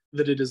think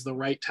that it is the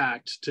right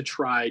tact to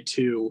try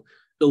to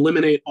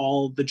eliminate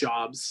all the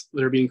jobs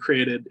that are being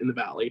created in the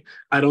valley.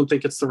 I don't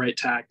think it's the right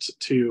tact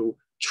to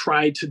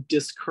try to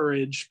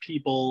discourage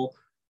people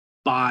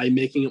by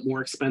making it more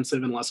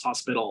expensive and less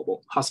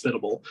hospitable,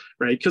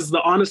 right? Because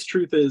the honest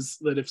truth is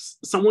that if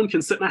someone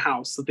can sit in a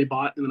house that they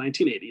bought in the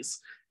 1980s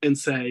and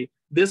say,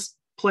 this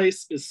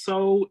place is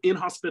so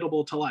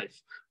inhospitable to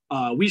life,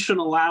 we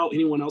shouldn't allow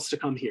anyone else to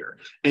come here.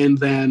 And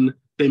then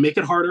they make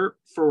it harder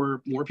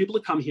for more people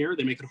to come here.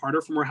 They make it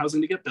harder for more housing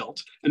to get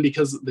built. And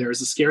because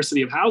there's a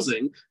scarcity of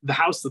housing, the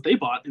house that they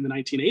bought in the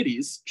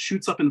 1980s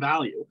shoots up in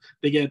value.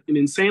 They get an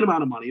insane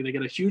amount of money. They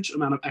get a huge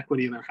amount of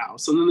equity in their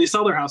house. And then they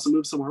sell their house and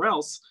move somewhere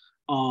else.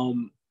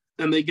 And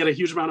they get a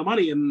huge amount of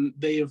money, and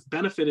they have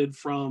benefited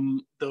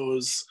from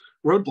those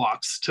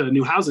roadblocks to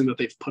new housing that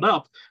they've put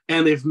up,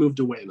 and they've moved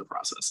away in the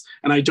process.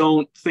 And I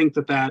don't think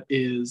that that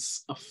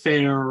is a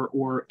fair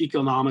or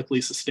economically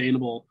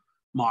sustainable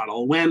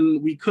model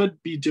when we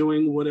could be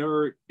doing what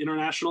are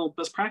international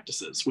best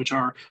practices, which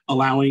are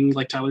allowing,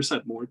 like Tyler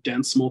said, more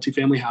dense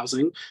multifamily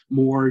housing,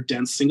 more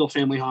dense single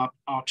family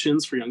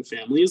options for young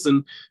families,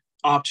 and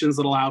options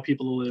that allow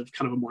people to live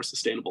kind of a more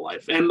sustainable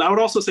life. And I would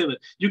also say that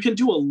you can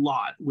do a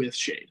lot with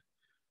shade,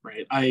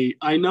 right?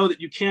 I know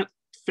that you can't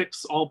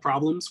fix all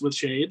problems with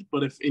shade,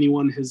 but if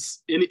anyone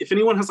has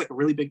like a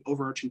really big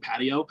overarching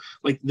patio,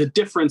 like the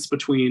difference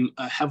between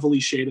a heavily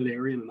shaded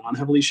area and a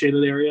non-heavily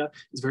shaded area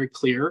is very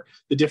clear.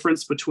 The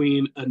difference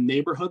between a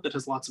neighborhood that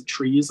has lots of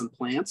trees and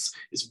plants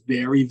is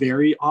very,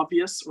 very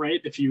obvious, right?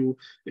 If you're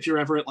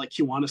ever at like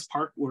Kiwanis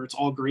Park where it's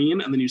all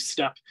green and then you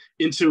step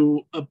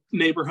into a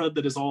neighborhood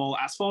that is all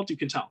asphalt, you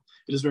can tell.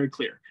 It is very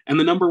clear. And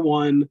the number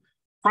one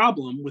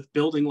problem with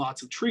building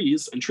lots of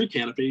trees and tree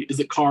canopy is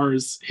that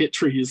cars hit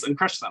trees and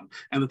crush them,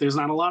 and that there's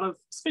not a lot of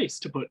space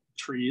to put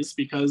trees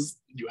because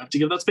you have to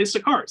give that space to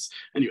cars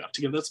and you have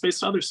to give that space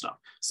to other stuff.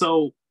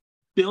 So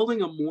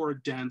building a more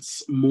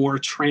dense, more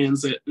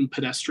transit and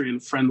pedestrian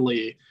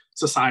friendly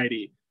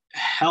society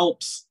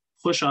helps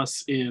push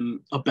us in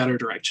a better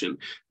direction.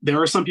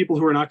 There are some people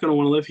who are not going to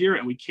want to live here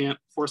and we can't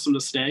force them to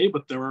stay,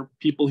 but there are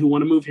people who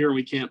want to move here and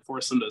we can't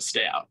force them to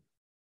stay out.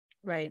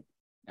 Right.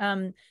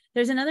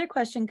 There's another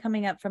question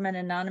coming up from an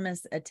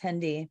anonymous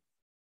attendee.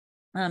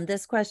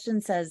 This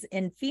question says,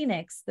 in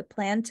Phoenix, the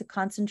plan to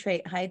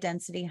concentrate high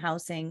density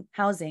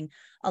housing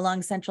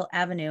along Central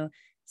Avenue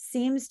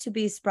seems to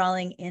be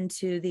sprawling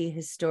into the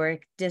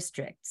historic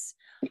districts.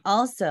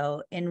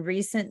 Also, in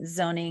recent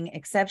zoning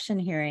exception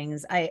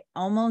hearings, I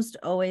almost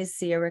always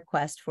see a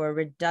request for a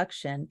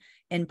reduction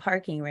in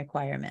parking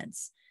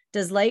requirements.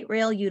 Does light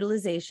rail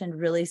utilization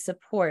really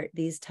support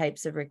these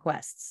types of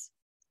requests?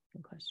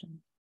 Good question.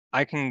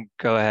 I can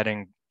go ahead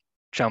and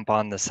jump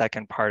on the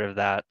second part of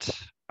that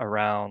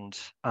around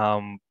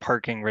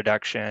parking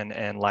reduction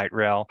and light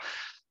rail.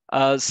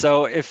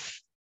 So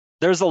if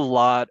there's a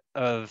lot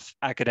of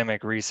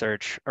academic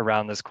research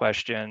around this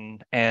question,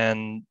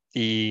 and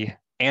the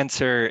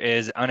answer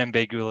is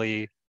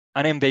unambiguously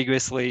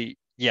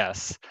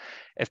yes.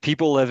 If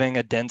people living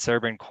a dense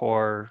urban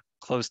core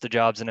close to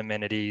jobs and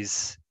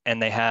amenities,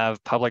 and they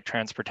have public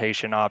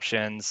transportation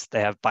options,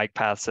 they have bike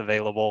paths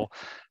available,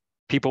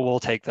 people will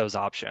take those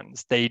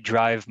options. They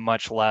drive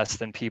much less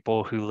than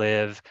people who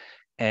live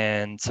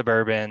in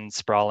suburban,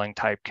 sprawling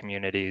type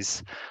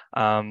communities.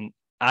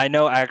 I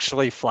know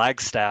actually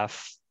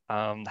Flagstaff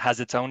has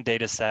its own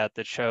data set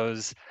that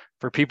shows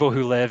for people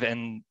who live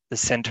in the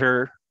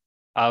center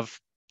of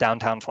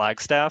downtown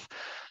Flagstaff,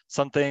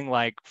 something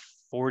like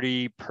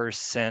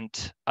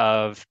 40%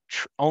 of,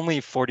 only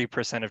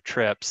 40% of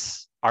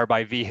trips are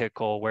by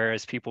vehicle,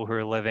 whereas people who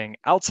are living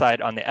outside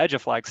on the edge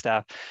of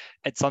Flagstaff,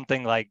 it's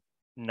something like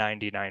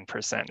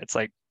 99%. It's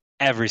like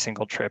every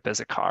single trip is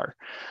a car.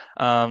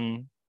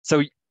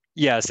 So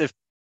yes, if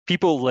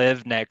people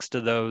live next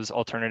to those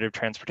alternative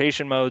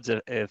transportation modes,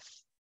 if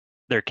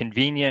they're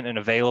convenient and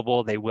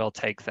available, they will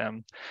take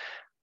them.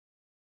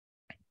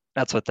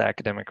 That's what the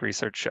academic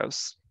research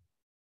shows.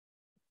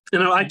 You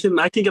know, I can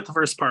get the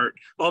first part,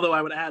 although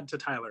I would add to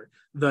Tyler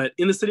that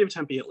in the city of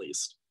Tempe, at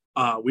least,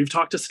 we've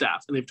talked to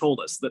staff and they've told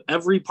us that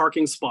every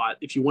parking spot,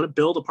 if you want to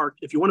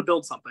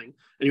build something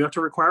and you have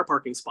to require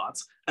parking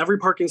spots, every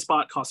parking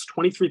spot costs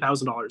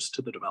 $23,000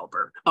 to the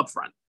developer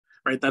upfront,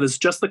 right? That is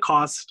just the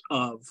cost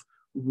of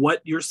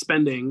what you're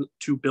spending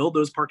to build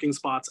those parking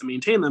spots and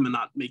maintain them and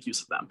not make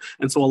use of them.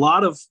 And so a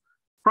lot of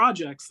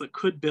projects that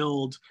could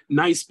build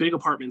nice big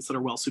apartments that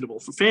are well suitable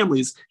for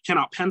families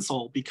cannot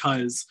pencil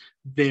because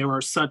there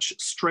are such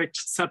strict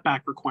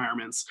setback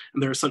requirements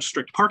and there are such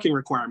strict parking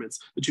requirements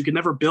that you can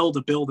never build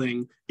a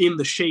building in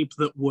the shape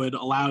that would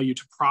allow you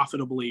to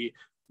profitably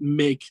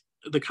make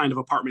the kind of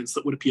apartments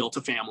that would appeal to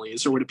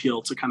families or would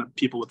appeal to kind of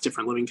people with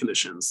different living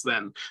conditions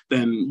than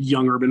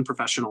young urban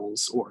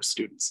professionals or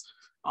students.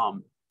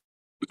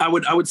 I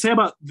would say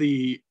about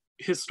the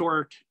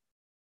historic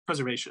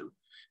preservation,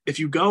 if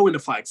you go into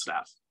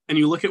Flagstaff and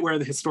you look at where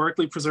the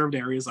historically preserved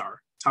areas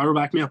are, Tyler,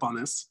 back me up on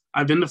this.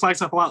 I've been to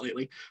Flagstaff a lot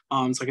lately,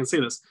 so I can say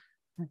this.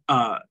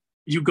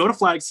 You go to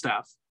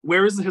Flagstaff,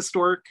 where is the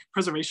historic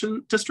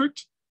preservation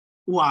district?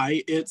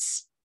 Why,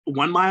 it's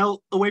 1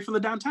 mile away from the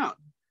downtown,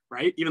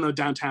 right? Even though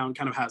downtown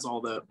kind of has all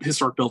the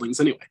historic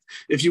buildings anyway.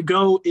 If you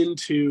go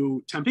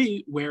into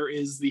Tempe, where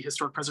is the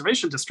historic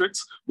preservation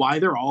districts? Why,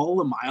 they're all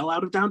 1 mile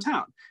out of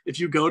downtown. If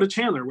you go to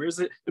Chandler, where is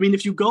it? I mean,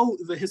 if you go,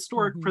 the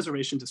historic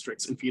preservation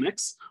districts in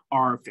Phoenix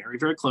are very,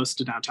 very close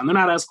to downtown. They're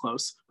not as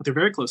close, but they're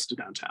very close to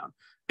downtown.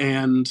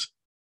 And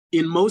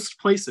in most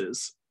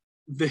places,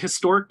 the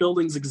historic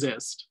buildings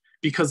exist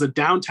because the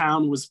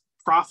downtown was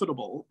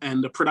profitable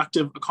and a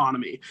productive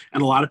economy.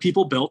 And a lot of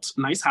people built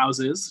nice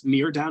houses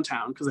near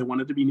downtown because they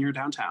wanted to be near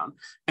downtown.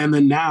 And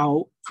then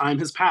now time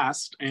has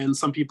passed and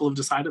some people have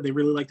decided they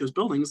really like those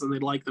buildings and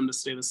they'd like them to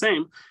stay the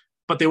same,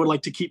 but they would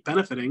like to keep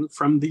benefiting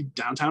from the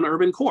downtown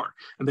urban core.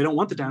 And they don't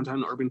want the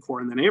downtown urban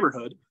core in the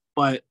neighborhood.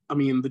 But I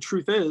mean, the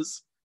truth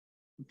is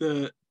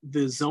the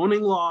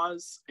zoning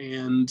laws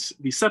and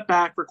the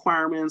setback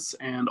requirements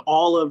and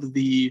all of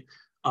the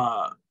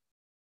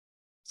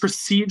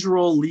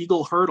procedural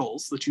legal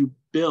hurdles that you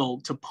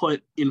build to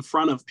put in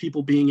front of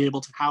people being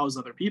able to house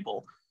other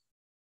people,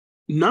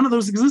 none of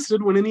those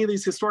existed when any of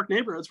these historic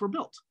neighborhoods were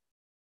built,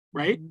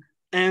 right?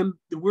 And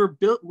we're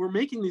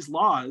making these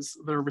laws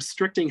that are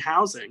restricting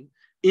housing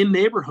in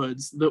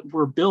neighborhoods that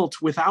were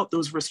built without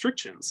those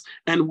restrictions.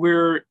 And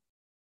we're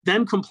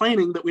then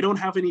complaining that we don't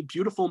have any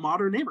beautiful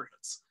modern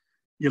neighborhoods.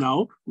 You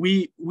know,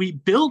 we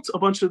built a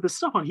bunch of this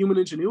stuff on human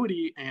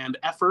ingenuity and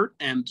effort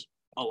and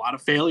a lot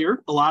of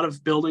failure. A lot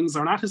of buildings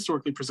are not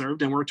historically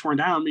preserved and were torn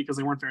down because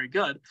they weren't very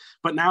good.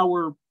 But now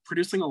we're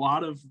producing a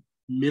lot of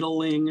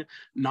middling,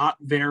 not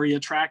very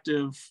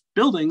attractive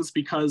buildings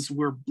because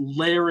we're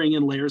layering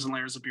in layers and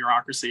layers of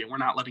bureaucracy, and we're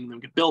not letting them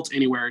get built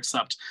anywhere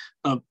except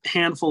a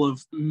handful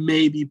of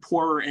maybe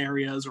poorer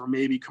areas or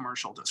maybe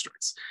commercial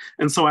districts.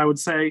 And so I would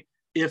say,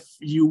 if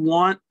you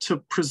want to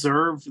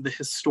preserve the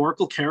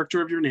historical character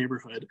of your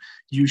neighborhood,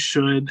 you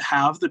should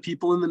have the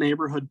people in the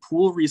neighborhood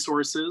pool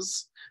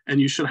resources,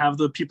 and you should have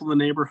the people in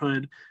the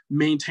neighborhood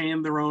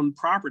maintain their own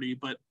property.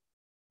 But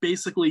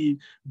basically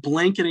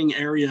blanketing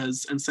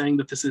areas and saying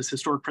that this is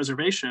historic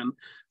preservation,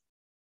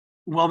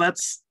 well,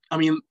 I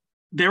mean,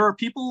 there are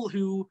people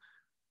who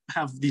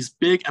have these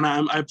big, and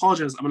I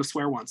apologize, I'm going to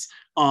swear once.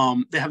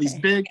 They have these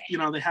big,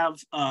 they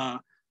have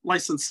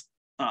license.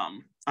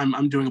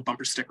 I'm doing a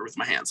bumper sticker with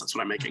my hands. That's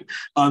what I'm making.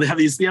 They have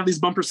these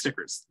bumper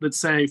stickers that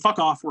say, "Fuck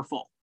off, we're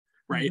full."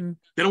 Right? Mm-hmm.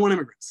 They don't want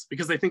immigrants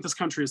because they think this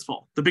country is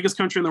full. The biggest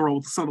country in the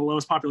world with some of the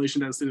lowest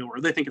population density in the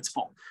world, they think it's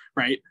full,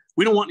 right?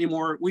 We don't want any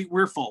more.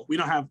 We're full. We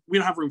don't have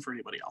room for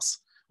anybody else.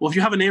 Well, if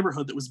you have a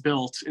neighborhood that was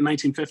built in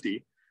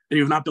 1950 and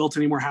you have not built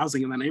any more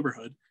housing in that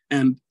neighborhood,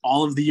 and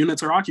all of the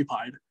units are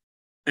occupied,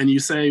 and you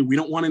say we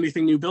don't want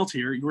anything new built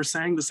here, you are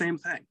saying the same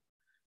thing.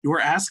 You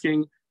are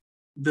asking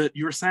that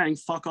you're saying,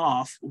 fuck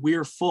off,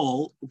 we're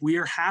full,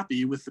 we're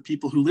happy with the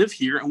people who live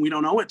here, and we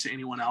don't owe it to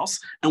anyone else,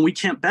 and we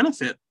can't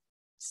benefit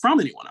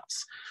from anyone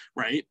else,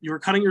 right? You're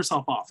cutting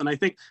yourself off. And I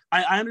think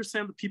I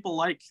understand that people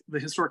like the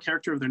historic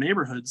character of their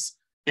neighborhoods.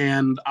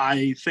 And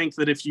I think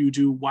that if you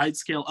do wide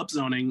scale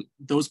upzoning,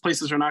 those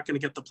places are not going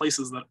to get the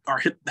places that are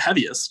hit the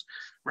heaviest,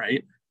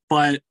 right?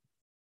 But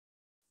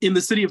in the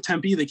city of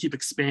Tempe, they keep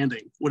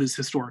expanding what is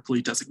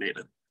historically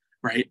designated,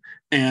 right?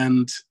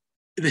 And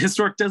the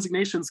historic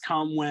designations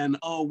come when,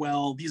 oh,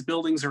 well, these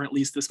buildings are at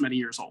least this many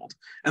years old.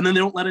 And then they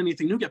don't let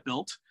anything new get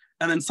built.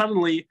 And then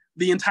suddenly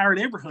the entire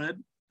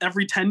neighborhood,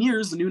 every 10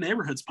 years, new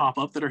neighborhoods pop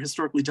up that are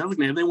historically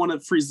designated. They want to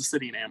freeze the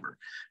city in amber.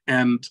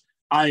 And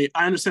I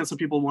understand some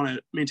people want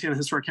to maintain a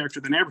historic character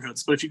of their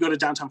neighborhoods, but if you go to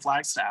downtown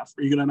Flagstaff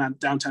or you go to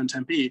downtown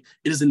Tempe,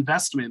 it is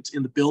investment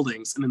in the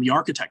buildings and in the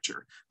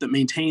architecture that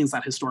maintains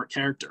that historic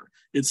character.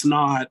 It's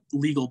not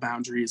legal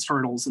boundaries,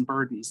 hurdles, and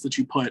burdens that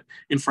you put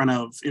in front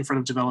of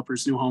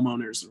developers, new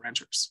homeowners, and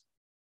renters.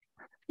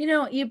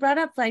 You brought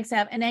up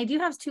Flagstaff, and I do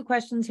have two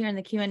questions here in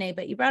the Q&A,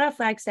 but you brought up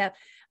Flagstaff,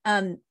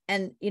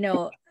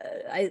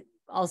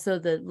 also,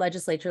 the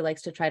legislature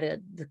likes to try to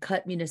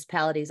cut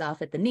municipalities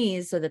off at the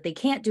knees so that they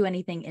can't do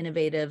anything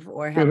innovative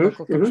or have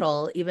local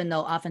control, even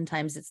though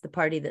oftentimes it's the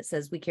party that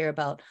says we care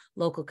about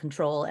local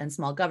control and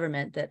small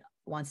government that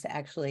wants to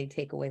actually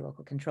take away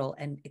local control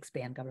and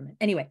expand government.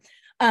 Anyway,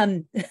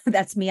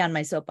 that's me on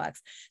my soapbox.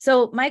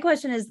 So my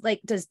question is,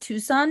 does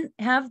Tucson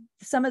have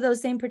some of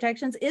those same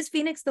protections? Is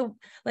Phoenix the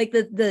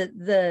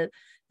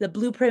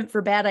blueprint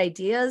for bad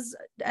ideas?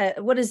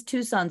 What is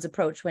Tucson's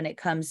approach when it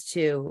comes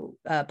to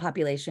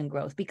population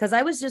growth? Because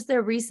I was just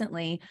there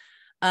recently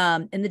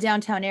in the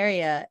downtown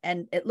area,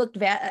 and it looked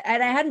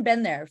and I hadn't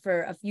been there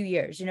for a few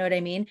years, you know what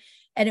I mean?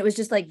 And it was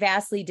just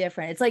vastly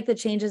different. It's like the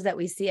changes that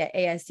we see at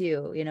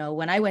ASU.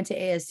 When I went to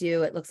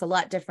ASU, it looks a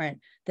lot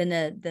different than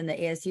the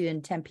ASU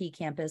and Tempe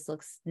campus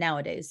looks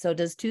nowadays. So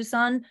does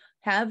Tucson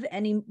have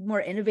any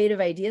more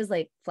innovative ideas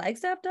like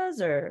Flagstaff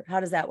does, or how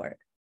does that work?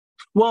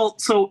 Well,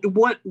 so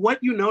what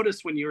you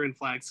noticed when you're in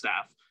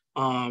Flagstaff,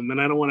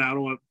 and I don't want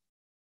to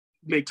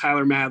make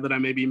Tyler mad that I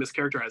may be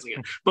mischaracterizing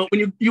it, but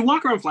when you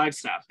walk around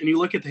Flagstaff and you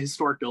look at the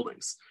historic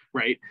buildings,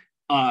 right,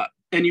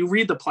 and you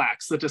read the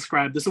plaques that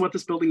describe this is what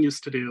this building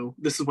used to do,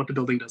 this is what the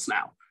building does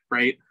now,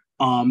 right?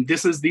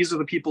 These are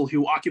the people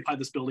who occupied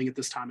this building at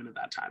this time and at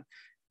that time.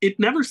 It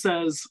never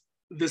says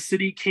the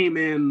city came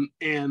in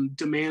and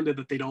demanded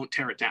that they don't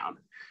tear it down,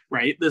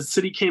 right? The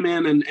city came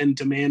in and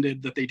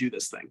demanded that they do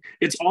this thing.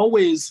 It's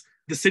always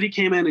the city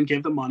came in and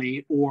gave them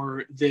money,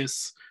 or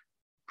this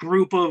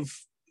group of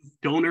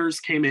donors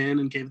came in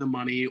and gave them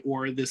money,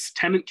 or this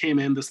tenant came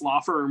in, this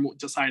law firm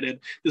decided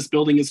this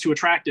building is too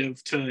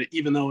attractive to,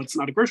 even though it's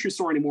not a grocery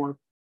store anymore,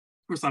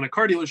 or it's not a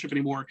car dealership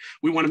anymore,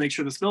 we want to make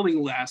sure this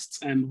building lasts,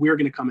 and we're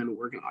going to come in and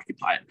we're going to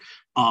occupy it.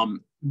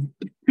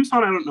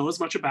 Tucson, I don't know as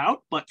much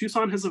about, but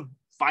Tucson has a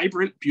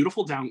vibrant,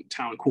 beautiful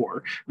downtown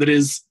core that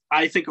is,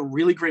 I think, a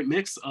really great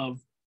mix of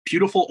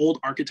beautiful old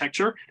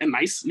architecture and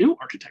nice new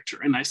architecture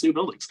and nice new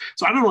buildings.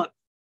 So I don't know what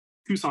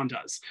Tucson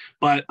does,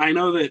 but I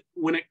know that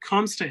when it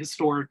comes to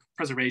historic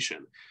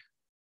preservation,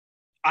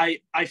 I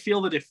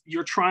feel that if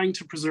you're trying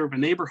to preserve a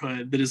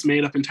neighborhood that is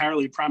made up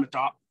entirely of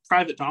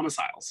private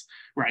domiciles,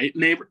 right?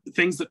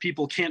 Things that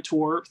people can't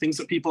tour, things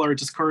that people are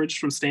discouraged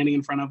from standing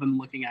in front of and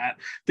looking at,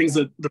 things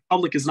that the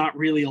public is not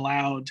really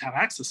allowed to have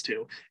access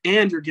to,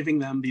 and you're giving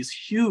them these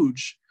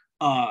huge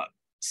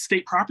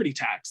state property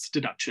tax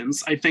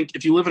deductions. I think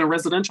if you live in a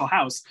residential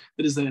house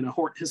that is in a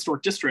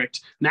historic district,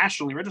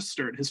 nationally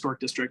registered historic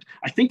district,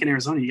 I think in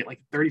Arizona you get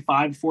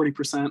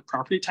 35-40%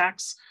 property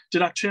tax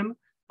deduction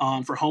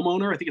for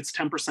homeowner. I think it's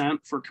 10%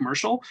 for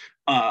commercial.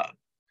 I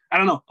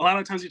don't know. A lot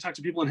of times you talk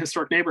to people in a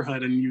historic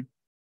neighborhood and you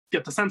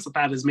get the sense that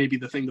that is maybe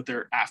the thing that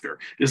they're after.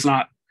 It's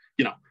not,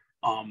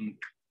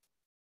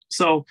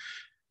 So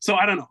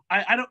I don't know.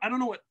 I don't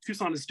know what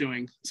Tucson is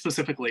doing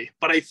specifically,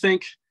 but I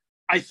think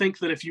I think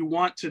that if you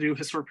want to do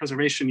historic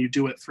preservation, you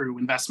do it through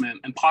investment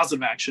and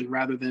positive action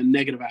rather than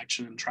negative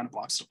action and trying to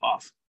block stuff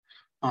off.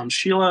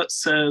 Sheila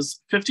says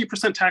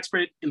 50% tax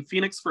rate in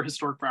Phoenix for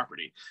historic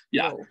property.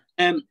 Yeah, whoa.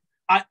 And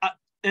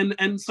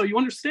and so you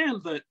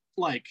understand that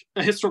like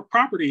a historic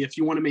property, if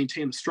you want to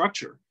maintain the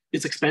structure,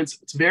 it's expensive.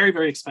 It's very,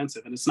 very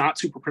expensive, and it's not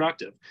super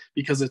productive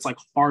because it's like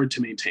hard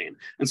to maintain.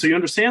 And so you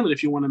understand that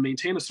if you want to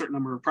maintain a certain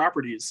number of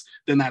properties,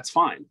 then that's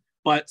fine.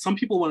 But some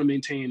people want to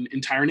maintain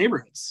entire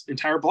neighborhoods,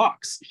 entire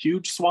blocks,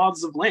 huge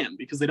swaths of land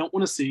because they don't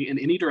want to see in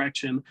any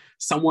direction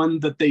someone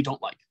that they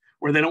don't like,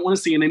 or they don't want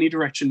to see in any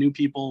direction new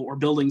people or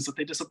buildings that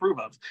they disapprove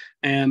of.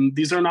 And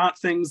these are not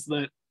things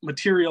that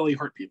materially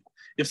hurt people.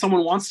 If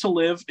someone wants to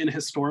live in a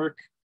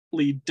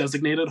historically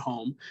designated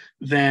home,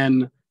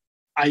 then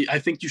I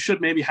think you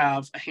should maybe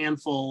have a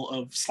handful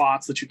of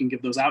slots that you can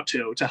give those out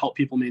to help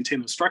people maintain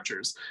those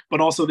structures. But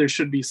also there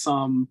should be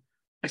some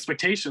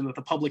expectation that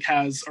the public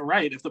has a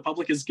right. If the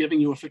public is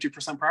giving you a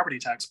 50% property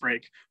tax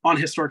break on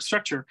historic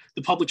structure,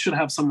 the public should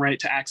have some right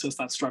to access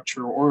that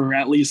structure, or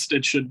at least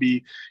it should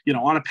be, you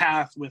know, on a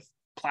path with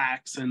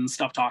plaques and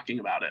stuff talking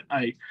about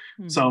it.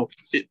 So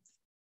it,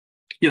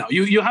 you know,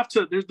 you have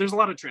to, there's a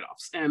lot of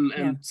trade-offs,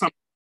 and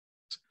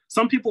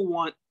some people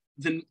want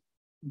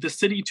the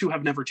city to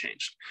have never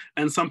changed.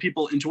 And some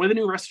people enjoy the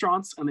new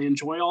restaurants and they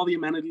enjoy all the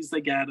amenities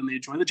they get and they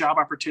enjoy the job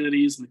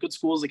opportunities and the good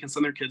schools they can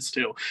send their kids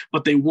to,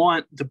 but they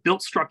want the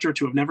built structure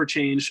to have never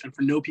changed and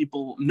for no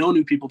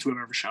new people to have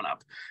ever shown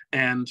up.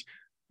 And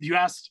you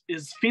asked,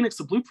 is Phoenix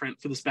a blueprint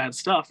for this bad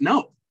stuff?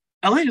 No,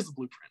 LA is a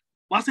blueprint.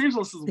 Los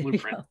Angeles is a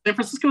blueprint. San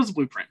Francisco is a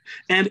blueprint.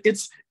 And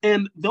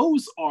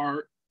those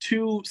are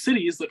two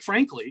cities that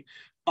frankly,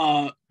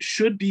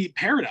 should be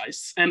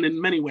paradise, and in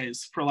many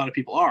ways for a lot of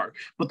people are,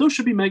 but those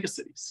should be mega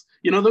cities.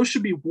 You know, those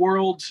should be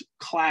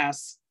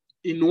world-class,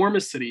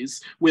 enormous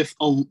cities with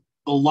a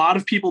lot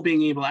of people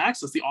being able to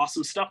access the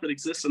awesome stuff that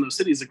exists in those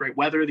cities, the great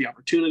weather, the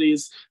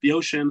opportunities, the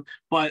ocean,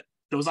 but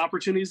those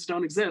opportunities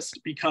don't exist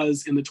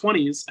because in the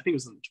 20s, I think it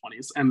was in the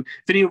 20s, and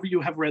if any of you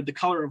have read The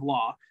Color of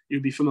Law,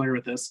 you'd be familiar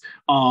with this.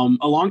 A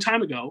long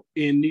time ago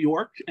in New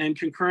York and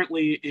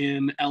concurrently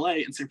in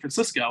LA and San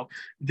Francisco,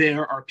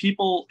 there are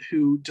people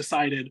who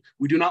decided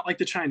we do not like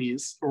the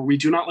Chinese or we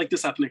do not like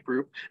this ethnic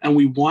group and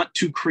we want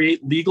to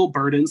create legal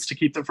burdens to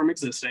keep them from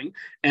existing.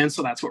 And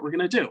so that's what we're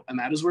going to do. And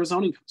that is where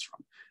zoning comes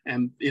from.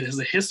 And it has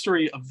a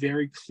history of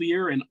very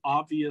clear and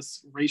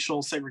obvious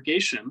racial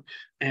segregation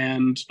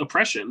and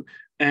oppression.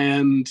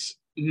 And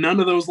none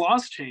of those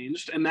laws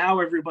changed. And now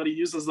everybody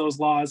uses those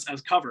laws as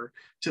cover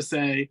to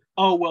say,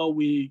 oh, well,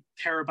 we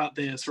care about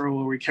this, or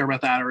oh, we care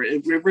about that, or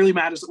it really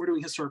matters that we're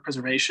doing historic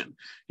preservation,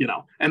 you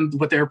know, and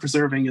what they're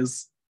preserving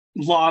is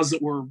laws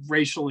that were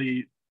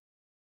racially,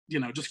 you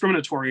know,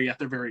 discriminatory at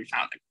their very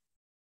founding.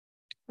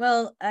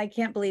 Well, I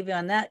can't believe you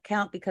on that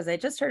count, because I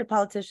just heard a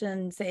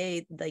politician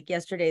say like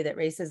yesterday that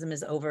racism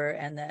is over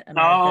and that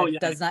America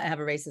does not have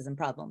a racism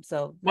problem.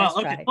 So nice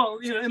try. Well,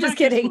 you know, just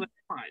kidding. Case,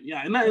 well, fine.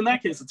 Yeah, in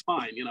that case, it's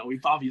fine. You know,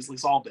 we've obviously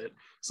solved it.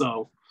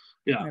 So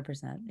yeah,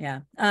 100%.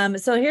 Yeah.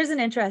 So here's an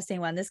interesting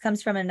one. This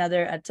comes from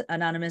another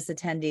anonymous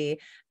attendee,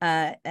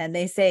 and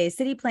they say,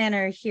 city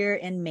planner here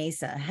in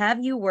Mesa,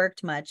 have you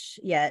worked much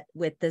yet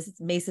with this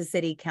Mesa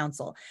City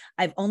Council?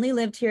 I've only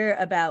lived here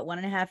about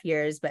 1.5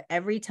 years, but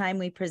every time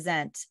we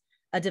present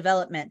a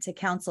development to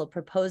council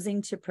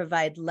proposing to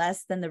provide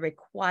less than the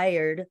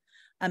required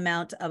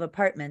amount of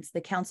apartments,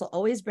 the council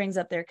always brings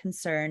up their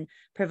concern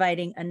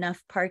providing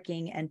enough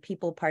parking and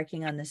people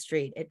parking on the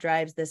street. It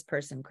drives this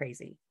person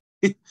crazy.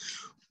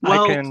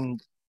 Well,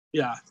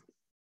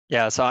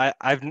 so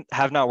I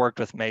have not worked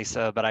with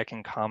Mesa, but I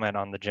can comment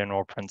on the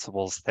general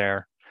principles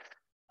there.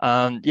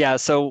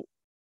 So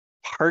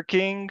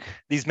parking,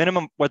 these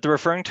minimum, what they're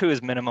referring to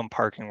is minimum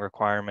parking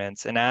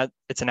requirements, and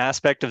it's an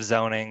aspect of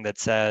zoning that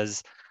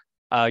says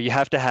you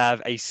have to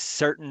have a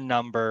certain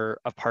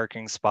number of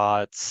parking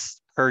spots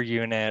per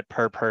unit,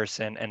 per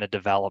person in a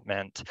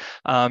development.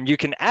 You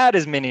can add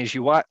as many as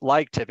you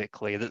like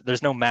typically.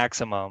 There's no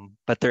maximum,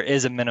 but there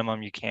is a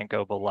minimum you can't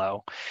go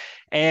below.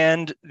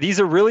 And these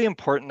are really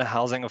important to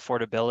housing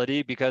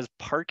affordability because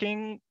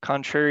parking,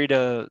 contrary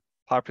to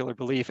popular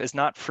belief, is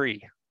not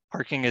free.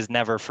 Parking is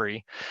never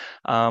free.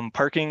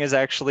 Parking is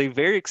actually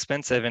very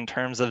expensive in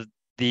terms of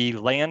the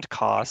land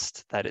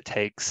cost that it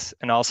takes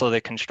and also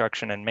the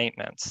construction and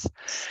maintenance.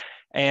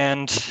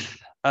 And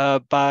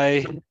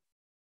by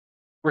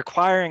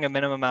requiring a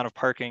minimum amount of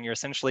parking, you're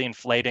essentially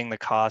inflating the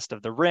cost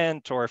of the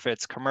rent, or if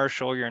it's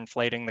commercial, you're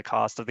inflating the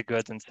cost of the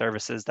goods and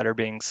services that are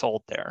being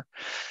sold there.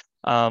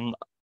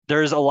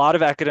 There's a lot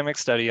of academic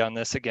study on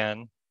this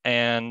again,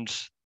 and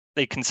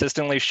they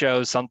consistently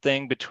show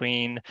something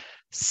between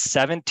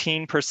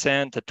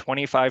 17% to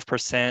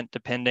 25%,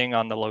 depending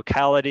on the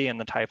locality and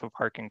the type of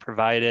parking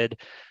provided,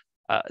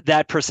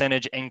 that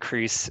percentage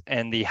increase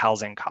in the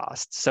housing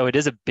costs. So it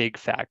is a big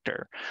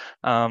factor.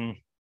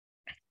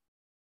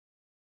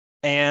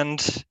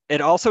 And it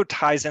also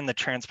ties in the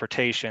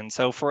transportation.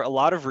 So for a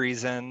lot of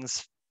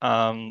reasons,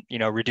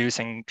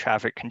 reducing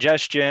traffic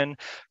congestion,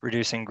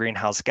 reducing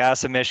greenhouse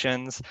gas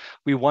emissions,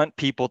 we want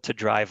people to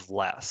drive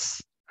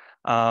less.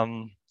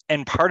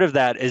 And part of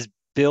that is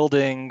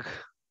building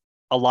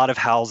a lot of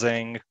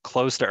housing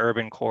close to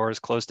urban cores,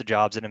 close to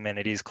jobs and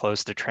amenities,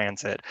 close to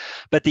transit.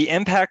 But the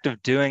impact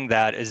of doing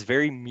that is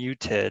very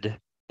muted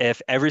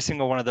if every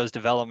single one of those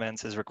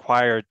developments is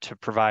required to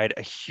provide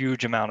a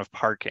huge amount of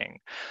parking.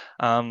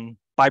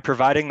 By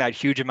providing that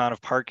huge amount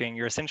of parking,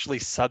 you're essentially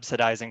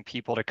subsidizing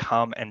people to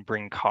come and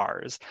bring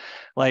cars.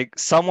 Like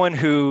someone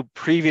who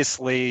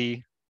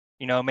previously,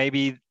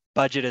 maybe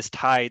budget is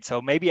tight,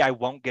 so maybe I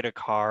won't get a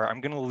car. I'm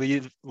going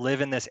to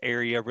live in this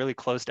area really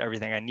close to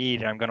everything I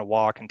need, and I'm going to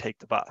walk and take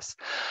the bus.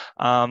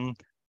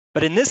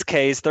 But in this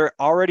case, they're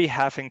already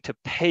having to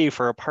pay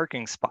for a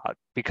parking spot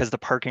because the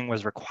parking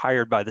was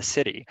required by the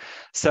city.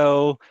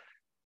 So,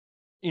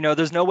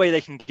 there's no way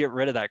they can get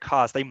rid of that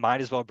cost. They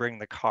might as well bring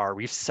the car.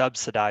 We've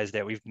subsidized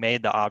it. We've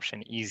made the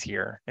option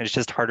easier. And it's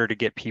just harder to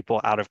get people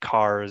out of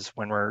cars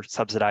when we're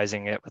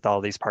subsidizing it with all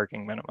these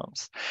parking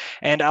minimums.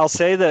 And I'll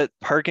say that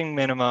parking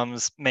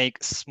minimums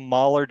make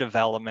smaller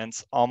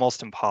developments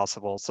almost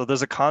impossible. So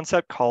there's a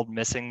concept called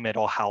missing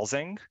middle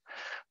housing.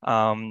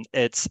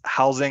 It's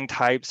housing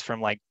types from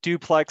like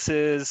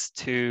duplexes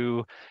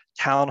to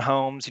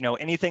townhomes,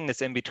 anything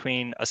that's in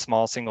between a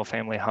small single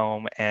family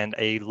home and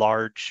a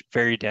large,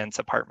 very dense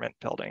apartment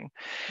building.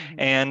 Mm-hmm.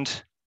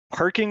 And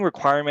parking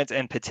requirements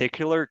in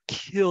particular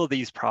kill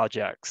these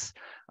projects.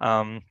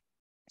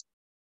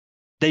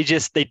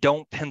 They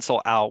don't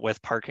pencil out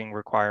with parking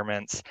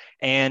requirements,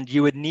 and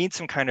you would need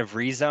some kind of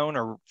rezone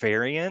or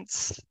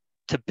variance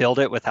to build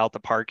it without the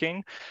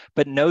parking,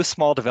 but no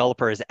small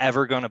developer is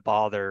ever going to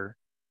bother.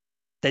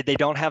 They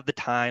don't have the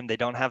time, they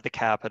don't have the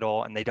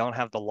capital, and they don't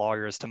have the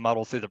lawyers to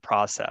muddle through the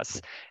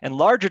process. And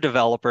larger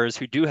developers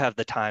who do have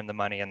the time, the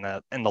money, and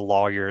the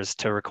lawyers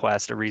to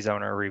request a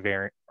rezone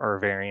or a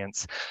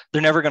variance,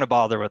 they're never going to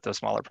bother with those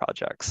smaller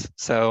projects.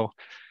 So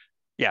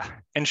yeah,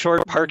 in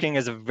short, parking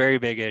is a very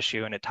big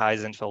issue, and it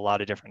ties into a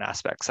lot of different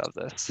aspects of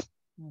this.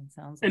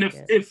 Sounds and like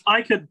if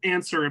I could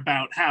answer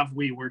about have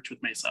we worked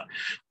with Mesa,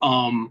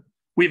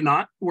 we've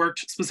not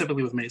worked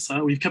specifically with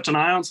Mesa. We've kept an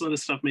eye on some of the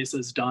stuff Mesa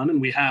has done,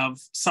 and we have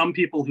some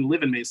people who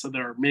live in Mesa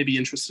that are maybe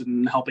interested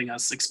in helping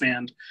us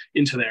expand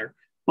into there.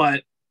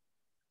 But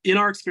in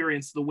our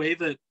experience, the way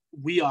that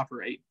we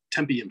operate,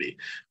 Tempe YIMBY,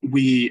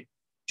 we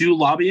do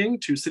lobbying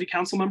to city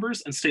council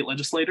members and state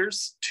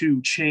legislators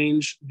to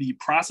change the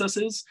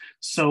processes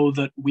so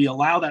that we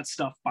allow that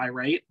stuff by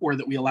right, or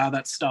that we allow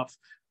that stuff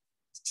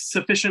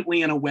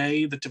sufficiently in a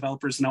way that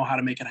developers know how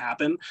to make it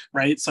happen,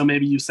 right? So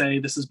maybe you say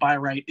this is by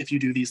right if you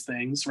do these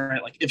things,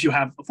 right? Like if you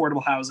have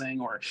affordable housing,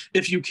 or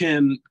if you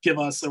can give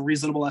us a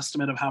reasonable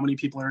estimate of how many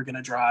people are going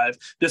to drive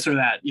this or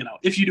that,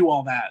 if you do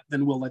all that,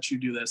 then we'll let you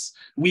do this.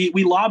 We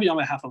lobby on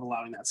behalf of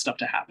allowing that stuff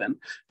to happen.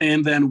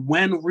 And then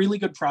when really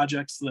good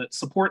projects that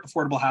support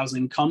affordable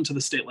housing come to the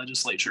state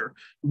legislature,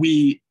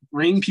 we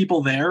bring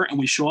people there and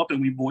we show up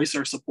and we voice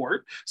our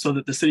support so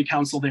that the city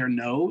council there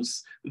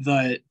knows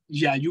that,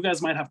 yeah, you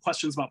guys might have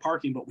questions about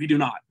parking, but we do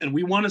not. And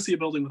we want to see a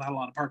building without a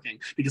lot of parking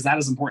because that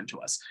is important to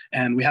us.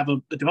 And we have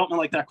a development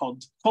like that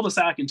called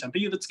cul-de-sac in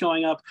Tempe that's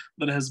going up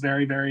that has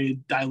very, very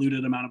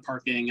diluted amount of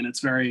parking, and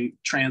it's very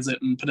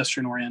transit and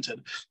pedestrian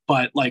oriented.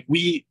 But like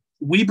we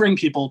bring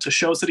people to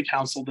show city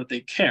council that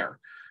they care.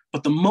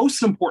 But the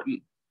most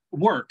important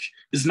work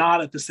is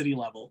not at the city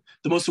level.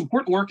 The most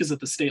important work is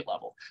at the state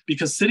level,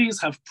 because cities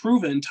have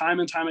proven time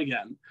and time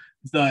again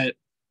that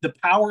the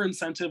power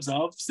incentives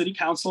of city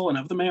council and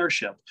of the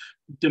mayorship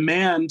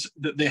demand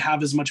that they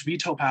have as much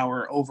veto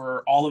power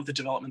over all of the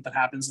development that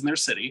happens in their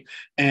city.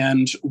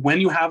 And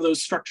when you have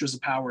those structures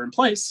of power in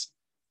place,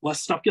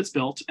 less stuff gets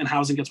built and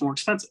housing gets more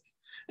expensive.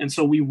 And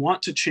so we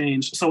want to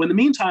change. So in the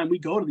meantime, we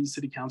go to these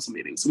city council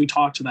meetings and we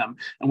talk to them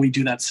and we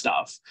do that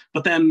stuff.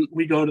 But then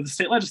we go to the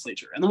state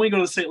legislature. And then when we go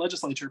to the state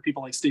legislature,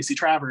 people like Stacey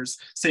Travers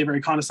say very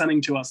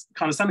condescendingly to us,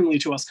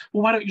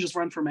 well, why don't you just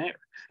run for mayor?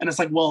 And it's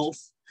like, well,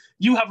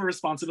 you have a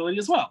responsibility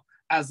as well.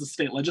 As the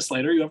state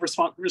legislator, you have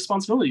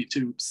responsibility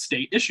to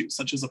state issues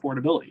such as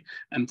affordability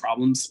and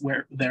problems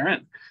where they're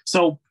in.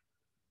 So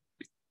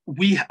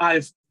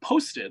I've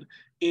posted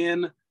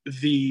in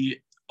the,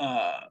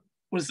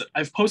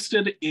 I've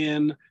posted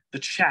in the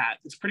chat.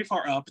 It's pretty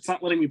far up. It's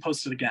not letting me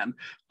post it again.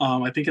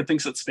 I think it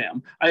thinks it's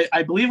spam.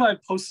 I believe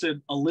I've posted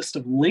a list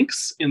of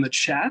links in the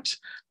chat.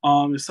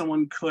 If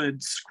someone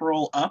could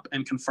scroll up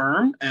and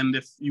confirm, and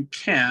if you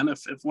can,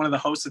 if one of the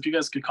hosts, if you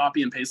guys could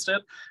copy and paste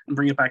it and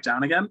bring it back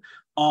down again.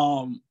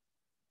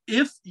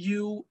 If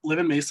you live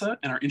in Mesa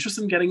and are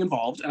interested in getting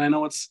involved, and I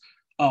know it's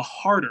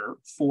harder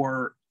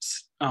for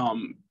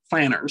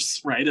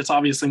planners, right? It's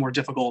obviously more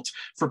difficult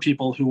for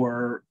people who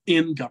are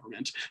in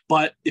government.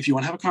 But if you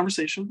want to have a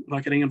conversation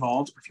about getting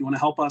involved, or if you want to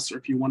help us, or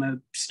if you want to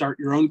start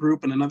your own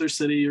group in another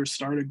city, or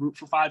start a group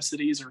for 5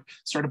 cities, or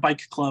start a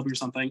bike club or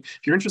something,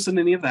 if you're interested in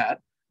any of that,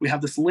 we have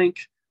this link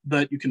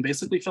that you can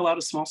basically fill out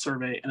a small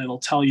survey, and it'll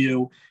tell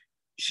you,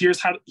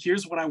 here's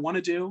what I want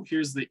to do.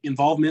 Here's the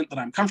involvement that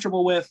I'm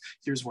comfortable with.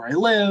 Here's where I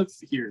live.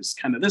 Here's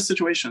kind of this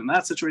situation and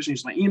that situation.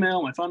 Here's my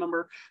email, my phone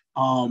number.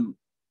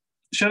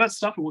 Share that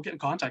stuff and we'll get in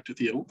contact with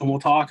you and we'll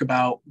talk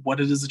about what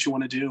it is that you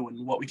want to do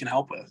and what we can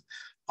help with.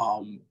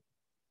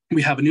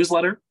 We have a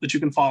newsletter that you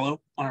can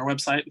follow on our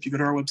website. If you go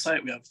to our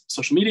website, we have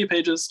social media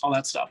pages, all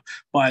that stuff.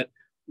 But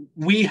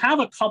we have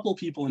a couple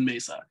people in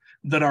Mesa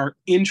that are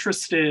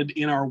interested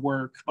in our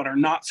work, but are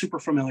not super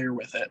familiar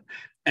with it.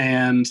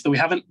 And that we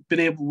haven't been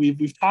able,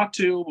 we've talked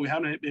to, but we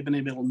haven't been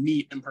able to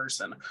meet in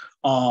person.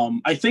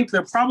 I think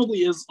there probably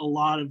is a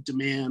lot of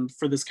demand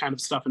for this kind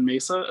of stuff in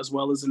Mesa as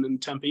well as in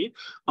Tempe.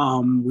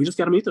 We just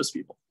got to meet those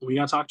people. We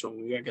got to talk to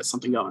them. We got to get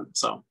something going.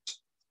 So.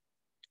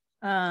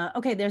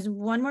 Okay, there's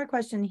one more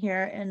question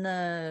here in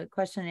the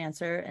question and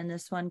answer, and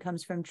this one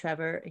comes from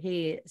Trevor.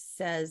 He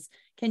says,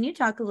 can you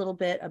talk a little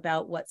bit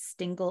about what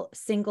single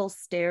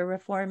stair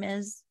reform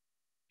is?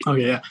 Oh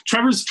yeah.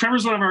 Trevor's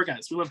one of our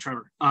guys. We love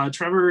Trevor.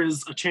 Trevor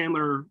is a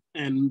Chandler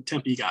and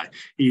Tempe guy.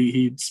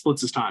 He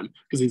splits his time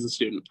because he's a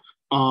student.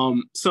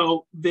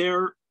 So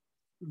there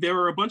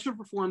are a bunch of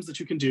reforms that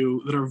you can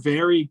do that are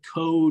very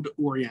code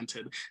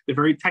oriented. They're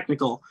very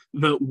technical,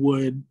 that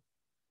would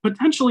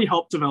potentially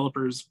help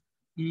developers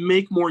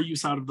make more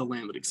use out of the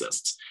land that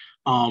exists.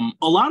 A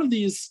lot of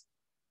these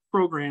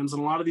programs and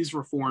a lot of these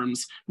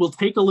reforms will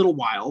take a little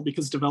while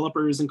because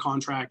developers and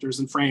contractors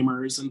and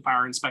framers and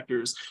fire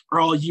inspectors are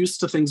all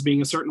used to things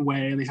being a certain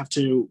way and they have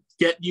to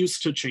get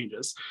used to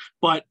changes.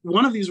 But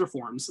one of these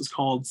reforms is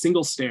called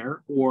single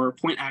stair or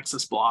point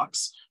access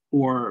blocks,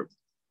 or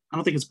I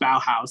don't think it's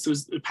Bauhaus.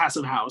 There's a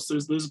passive house.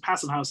 There's a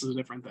passive house is a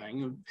different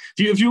thing.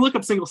 If you look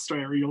up single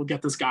stair, you'll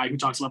get this guy who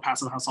talks about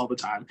passive house all the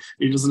time.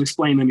 He doesn't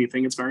explain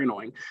anything. It's very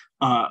annoying.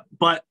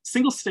 But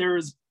single stair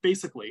is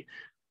basically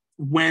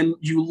when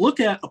you look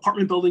at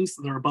apartment buildings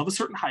that are above a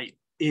certain height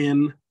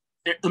in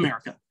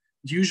America,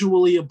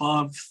 usually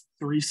above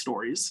 3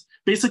 stories,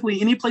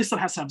 basically any place that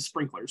has to have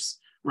sprinklers,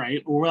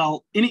 right? Or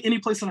well, any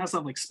place that has to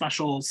have like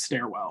special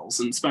stairwells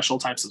and special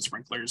types of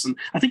sprinklers. And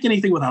I think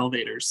anything with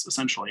elevators,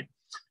 essentially.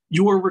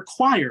 You are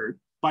required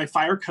by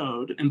fire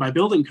code and by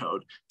building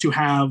code to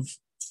have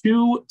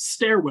 2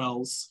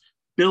 stairwells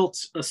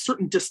built a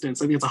certain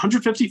distance, I think it's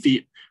 150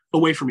 feet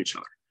away from each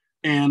other.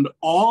 And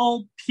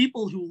all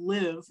people who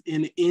live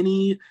in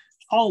any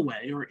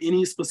hallway or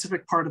any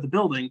specific part of the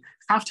building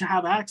have to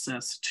have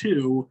access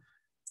to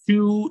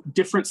 2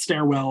 different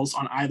stairwells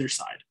on either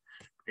side.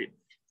 Right?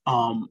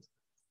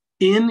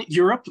 In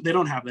Europe, they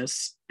don't have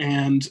this,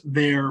 and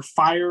their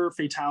fire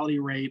fatality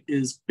rate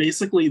is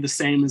basically the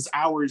same as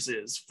ours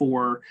is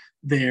for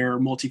their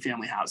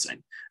multifamily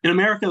housing. In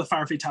America, the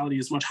fire fatality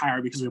is much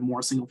higher because we have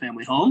more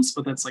single-family homes,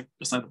 but that's like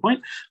beside the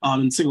point.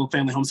 And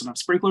single-family homes don't have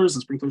sprinklers,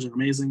 and sprinklers are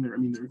amazing. They're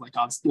like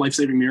God's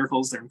life-saving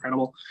miracles. They're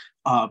incredible.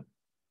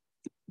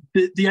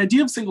 The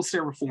idea of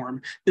single-stair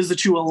reform is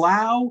that you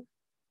allow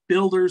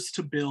builders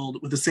to build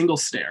with a single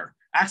stair,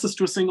 access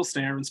to a single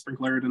stair and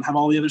sprinklered and have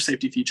all the other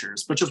safety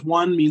features, but just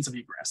 1 means of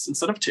egress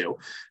instead of 2.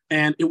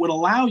 And it would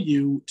allow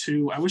you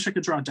to, I wish I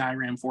could draw a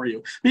diagram for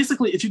you.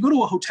 Basically, if you go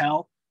to a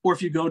hotel or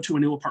if you go to a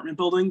new apartment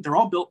building, they're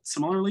all built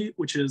similarly,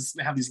 which is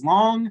they have these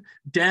long,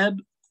 dead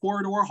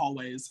corridor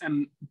hallways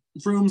and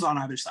rooms on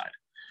either side,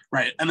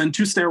 right? And then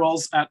 2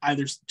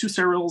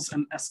 stairwells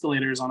and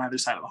escalators on either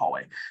side of the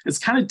hallway. It's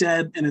kind of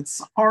dead, and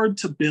it's hard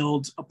to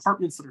build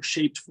apartments that are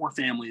shaped for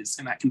families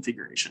in that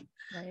configuration.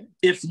 Right.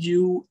 If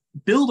you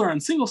build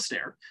on single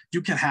stair,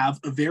 you can have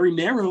a very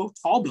narrow,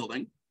 tall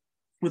building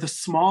with a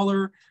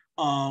smaller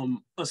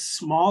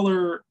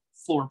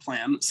floor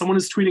plan. Someone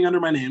is tweeting under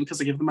my name because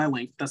I give them my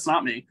link. That's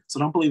not me, so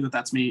don't believe that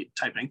that's me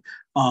typing.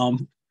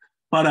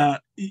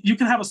 But you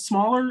can have a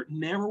smaller,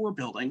 narrower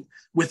building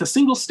with a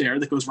single stair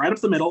that goes right up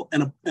the middle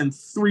and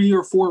 3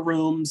 or 4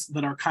 rooms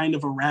that are kind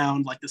of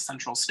around like the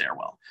central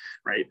stairwell,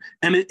 right?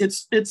 And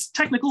it's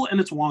technical and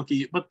it's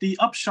wonky, but the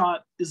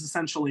upshot is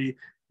essentially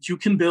you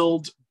can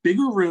build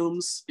bigger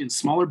rooms in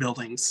smaller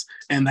buildings,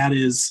 and that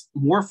is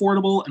more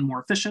affordable and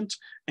more efficient,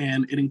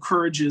 and it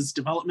encourages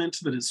development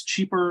that is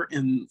cheaper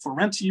for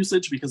rent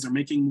usage because they're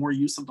making more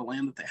use of the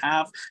land that they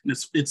have, and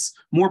it's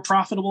more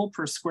profitable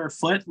per square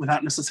foot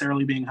without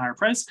necessarily being higher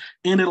price,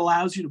 and it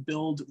allows you to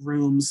build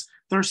rooms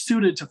that are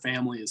suited to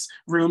families,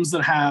 rooms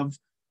that have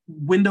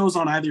windows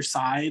on either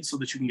side so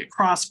that you can get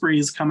cross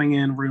breeze coming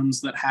in,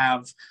 rooms that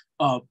have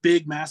a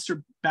big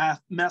master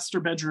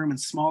bedroom and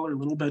smaller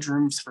little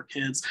bedrooms for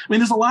kids. I mean,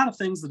 there's a lot of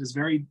things that is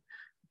very,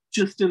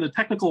 just in a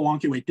technical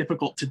wonky way,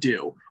 difficult to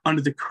do under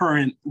the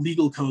current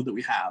legal code that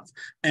we have.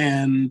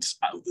 And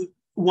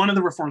one of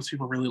the reforms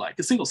people really like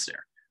is single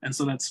stair. And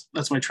so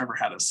that's why Trevor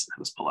had us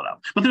pull it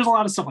up. But there's a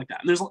lot of stuff like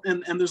that.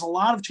 And there's a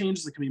lot of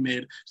changes that can be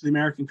made to the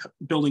American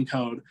building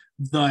code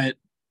that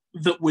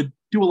would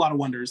do a lot of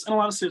wonders. And a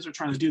lot of states are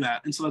trying to do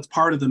that. And so that's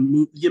part of the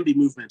YIMBY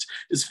movement,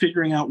 is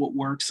figuring out what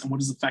works and what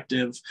is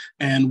effective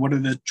and what are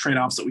the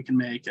trade-offs that we can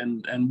make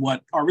and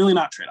what are really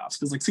not trade-offs.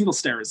 Because like single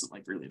stair isn't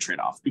like really a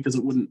trade-off because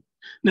it wouldn't,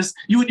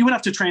 you would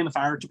have to train the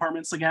fire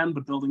departments again,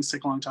 but buildings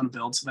take a long time to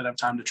build, so they'd have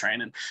time to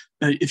train. And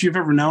if you've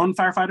ever known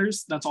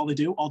firefighters, that's all they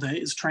do all day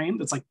is train.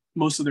 That's like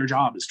most of their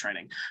job is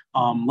training.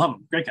 Love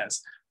them, great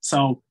guys.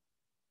 So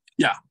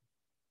yeah,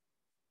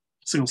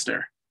 single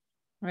stair.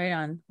 Right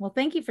on. Well,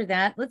 thank you for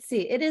that. Let's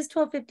see. It is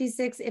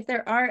 12:56. If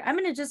there are, I'm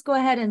going to just go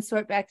ahead and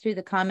sort back through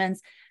the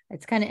comments.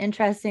 It's kind of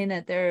interesting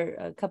that there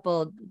are a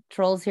couple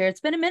trolls here. It's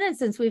been a minute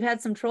since we've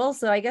had some trolls,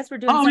 so I guess we're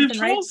doing something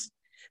right.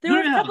 There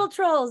were a couple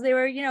trolls. They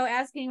were,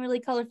 asking really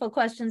colorful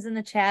questions in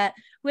the chat,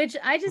 which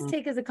I just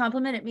take as a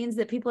compliment. It means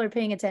that people are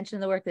paying attention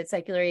to the work that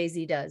Secular AZ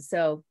does.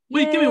 So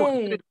wait, give me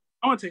one.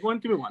 I want to take one.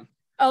 Give me one.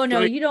 Oh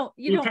no, you don't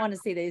want to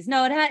see these.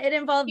 No, it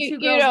involved two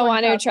girls. You don't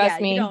want to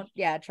trust me. You don't.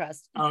 Yeah,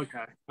 trust. Okay.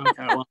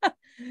 Well,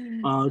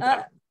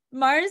 okay.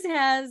 Mars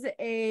has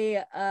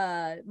a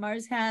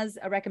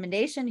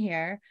recommendation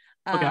here.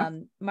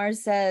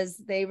 Mars says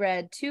they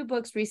read 2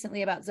 books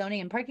recently about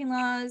zoning and parking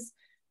laws.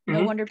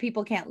 No wonder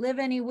people can't live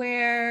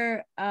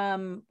anywhere.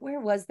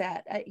 Where was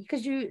that?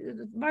 Because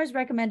Mars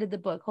recommended the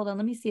book. Hold on,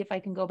 let me see if I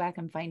can go back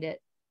and find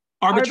it.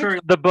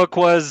 The book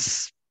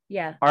was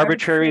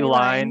Arbitrary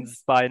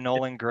Lines by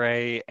Nolan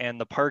Gray,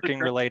 and the parking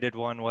related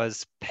one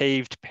was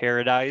Paved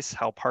Paradise: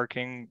 How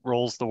Parking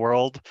Rules the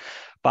World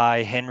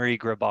by Henry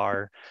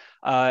Grabar.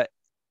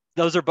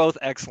 Those are both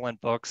excellent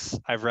books.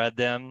 I've read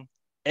them.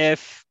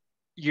 If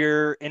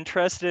you're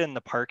interested in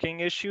the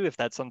parking issue, if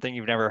that's something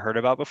you've never heard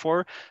about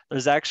before,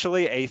 there's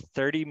actually a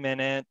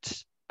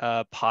 30-minute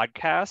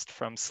podcast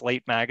from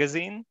Slate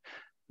Magazine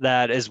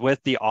that is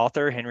with the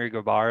author, Henry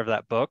Grabar, of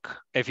that book.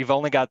 If you've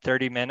only got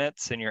 30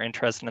 minutes and you're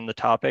interested in the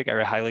topic,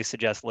 I highly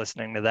suggest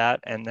listening to that.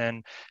 And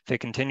then if it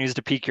continues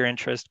to pique your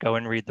interest, go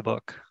and read the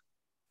book.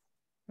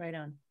 Right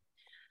on.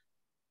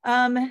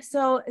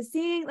 So let's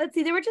see,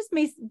 there were just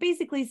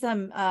basically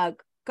some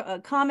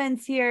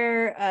comments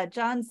here.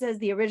 John says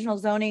the original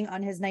zoning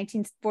on his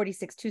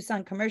 1946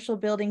 Tucson commercial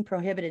building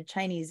prohibited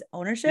Chinese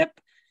ownership.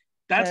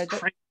 That's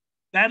crazy.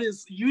 That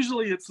is,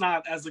 usually it's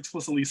not as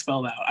explicitly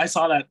spelled out. I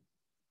saw that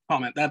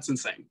comment. That's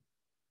insane.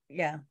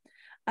 Yeah.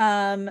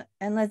 And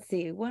let's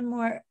see, one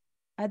more.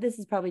 This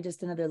is probably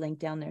just another link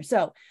down there.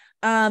 So,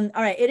 all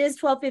right, it is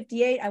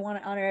 12:58. I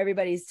want to honor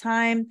everybody's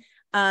time.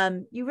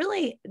 You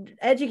really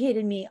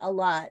educated me a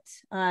lot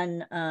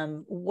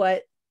on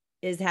what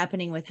is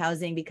happening with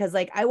housing, because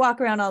I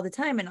walk around all the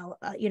time and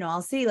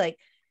I'll see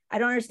I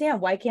don't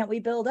understand, why can't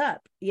we build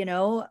up?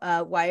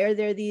 Why are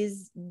there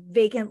these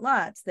vacant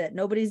lots that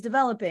nobody's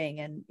developing?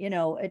 And,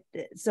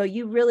 so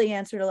you really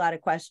answered a lot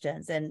of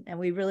questions, and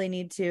we really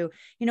need to,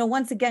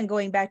 once again,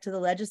 going back to the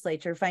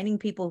legislature, finding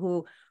people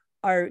who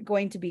are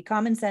going to be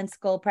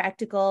commonsensical,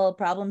 practical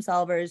problem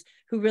solvers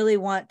who really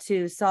want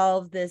to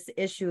solve this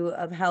issue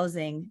of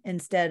housing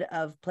instead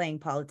of playing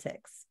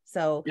politics.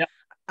 So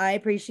I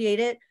appreciate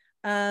it.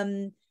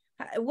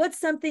 What's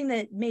something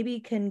that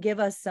maybe can give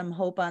us some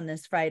hope on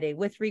this Friday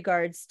with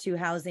regards to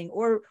housing,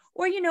 or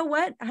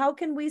how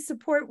can we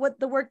support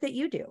the work that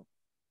you do?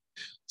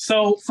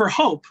 So for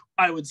hope,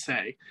 I would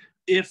say,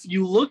 if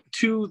you look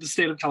to the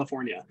state of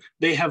California,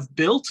 they have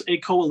built a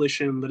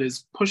coalition that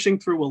is pushing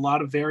through a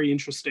lot of very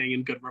interesting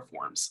and good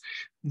reforms.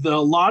 A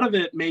lot of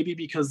it may be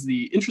because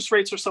the interest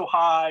rates are so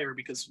high, or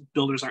because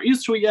builders aren't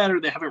used to it yet, or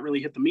they haven't really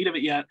hit the meat of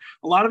it yet.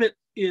 A lot of it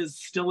is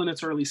still in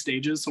its early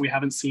stages, so we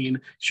haven't seen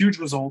huge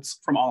results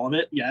from all of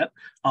it yet.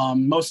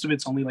 Most of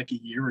it's only a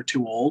year or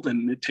 2 old,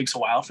 and it takes a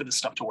while for this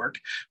stuff to work.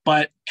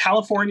 But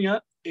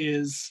California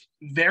is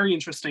very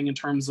interesting in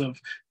terms of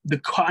the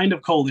kind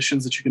of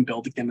coalitions that you can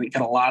build to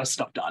get a lot of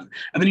stuff done.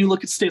 And then you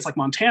look at states like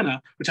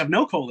Montana, which have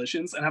no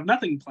coalitions and have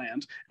nothing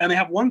planned, and they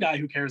have one guy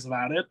who cares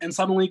about it and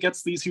suddenly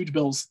gets these huge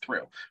bills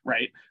through,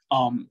 right?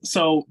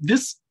 So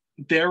this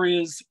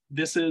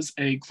is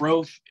a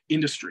growth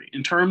industry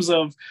in terms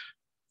of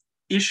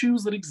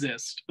issues that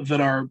exist that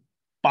are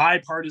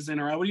bipartisan,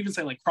 or I would even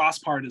say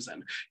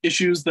cross-partisan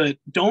issues that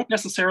don't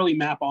necessarily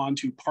map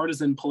onto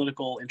partisan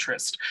political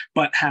interest,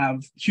 but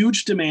have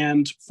huge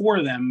demand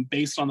for them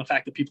based on the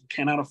fact that people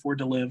cannot afford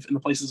to live in the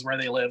places where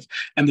they live,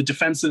 and the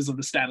defenses of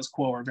the status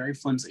quo are very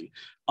flimsy.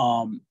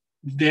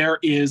 There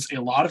is a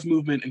lot of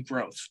movement and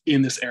growth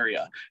in this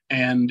area.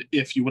 And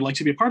if you would like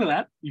to be a part of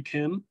that, you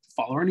can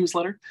follow our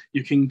newsletter.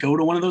 You can go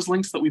to one of those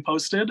links that we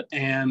posted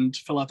and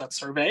fill out that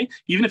survey.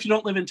 Even if you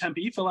don't live in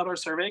Tempe, fill out our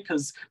survey,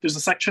 because there's a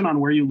section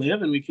on where you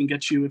live, and we can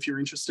get you, if you're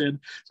interested,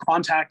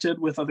 contacted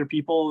with other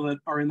people that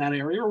are in that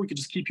area, or we could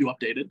just keep you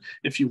updated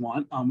if you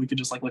want. We could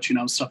just let you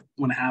know stuff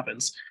when it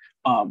happens.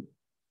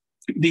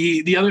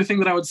 The other thing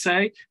that I would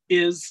say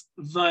is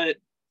that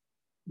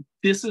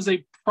this is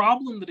a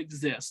problem that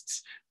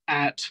exists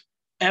at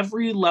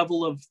every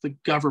level of the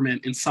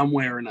government in some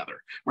way or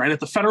another, right? At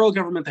the federal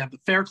government, they have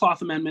the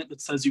Faircloth Amendment that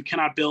says you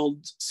cannot build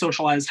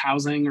socialized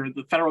housing, or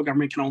the federal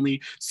government can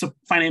only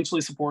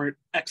financially support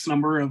X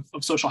number of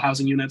social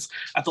housing units.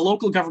 At the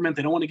local government,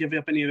 they don't want to give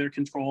up any of their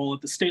control.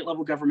 At the state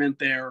level government,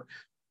 they're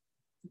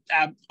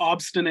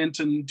obstinate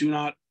and do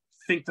not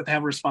think that they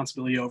have a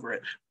responsibility over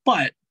it.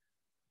 But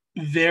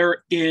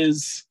there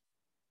is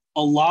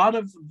a lot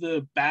of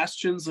the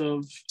bastions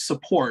of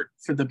support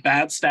for the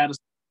bad status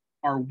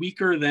are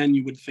weaker than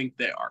you would think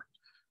they are,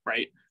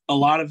 right? A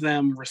lot of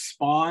them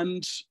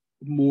respond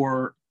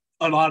more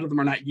A lot of them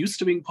are not used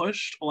to being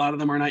pushed. A lot of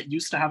them are not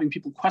used to having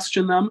people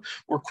question them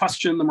or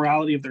question the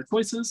morality of their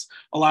choices.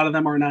 A lot of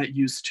them are not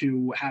used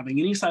to having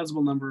any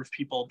sizable number of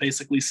people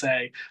basically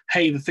say,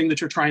 hey, the thing that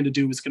you're trying to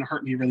do is going to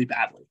hurt me really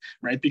badly,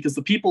 right? Because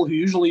the people who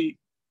usually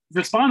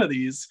respond to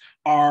these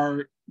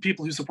are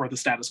people who support the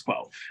status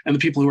quo, and the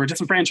people who are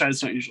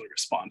disenfranchised don't usually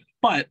respond.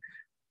 But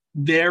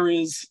there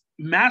is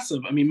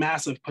massive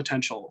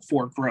potential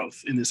for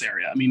growth in this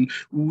area. I mean,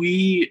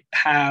 we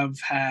have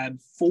had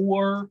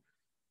 4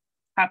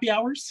 happy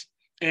hours,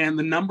 and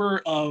the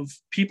number of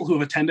people who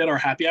have attended our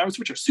happy hours,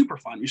 which are super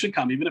fun, you should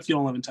come. Even if you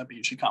don't live in Tempe,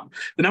 you should come.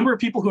 The number of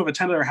people who have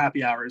attended our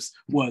happy hours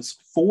was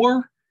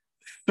 4,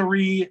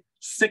 3,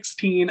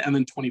 16, and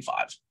then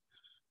 25,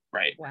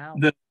 right? Wow.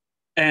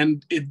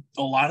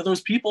 A lot of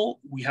those people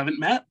we haven't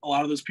met. A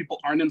lot of those people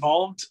aren't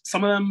involved.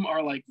 Some of them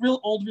are like real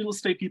old real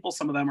estate people.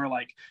 Some of them are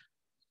like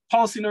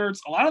policy nerds.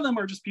 A lot of them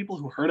are just people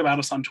who heard about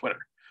us on Twitter,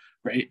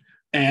 right?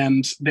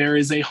 And there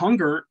is a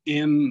hunger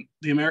in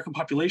the American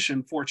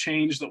population for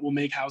change that will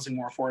make housing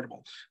more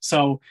affordable.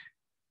 So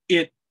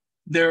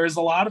there is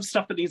a lot of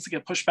stuff that needs to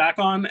get pushed back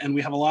on, and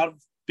we have a lot of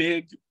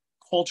big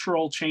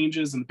cultural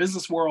changes in the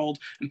business world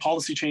and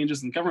policy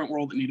changes in the government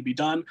world that need to be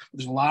done.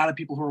 There's a lot of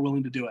people who are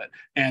willing to do it,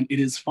 and it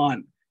is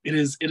fun. It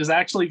is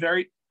actually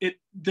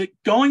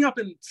going up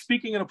and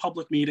speaking in a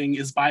public meeting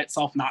is by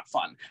itself not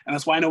fun, and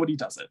that's why nobody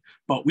does it.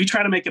 But we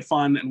try to make it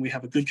fun, and we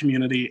have a good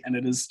community, and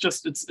it is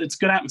just it's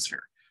good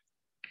atmosphere.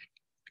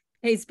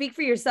 Hey, speak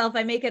for yourself.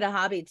 I make it a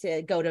hobby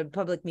to go to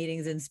public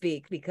meetings and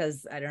speak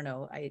because I don't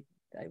know, I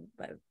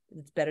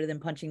it's better than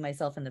punching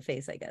myself in the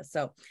face, I guess.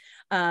 So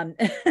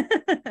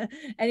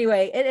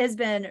anyway, it has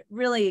been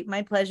really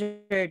my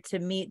pleasure to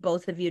meet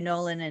both of you,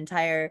 Nolan and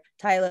Tyler.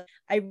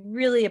 I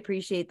really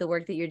appreciate the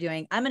work that you're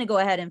doing. I'm going to go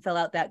ahead and fill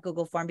out that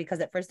Google form because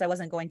at first I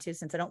wasn't going to,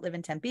 since I don't live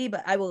in Tempe,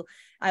 but I will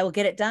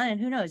get it done.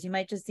 And who knows, you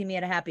might just see me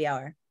at a happy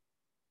hour.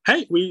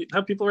 Hey, we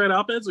have people write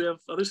op-eds. We have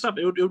other stuff.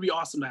 It would be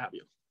awesome to have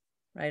you.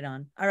 Right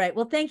on. All right.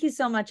 Well, thank you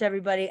so much,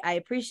 everybody. I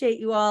appreciate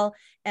you all.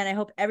 And I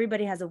hope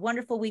everybody has a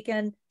wonderful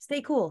weekend.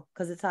 Stay cool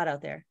because it's hot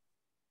out there.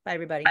 Bye,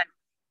 everybody.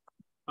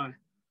 Bye.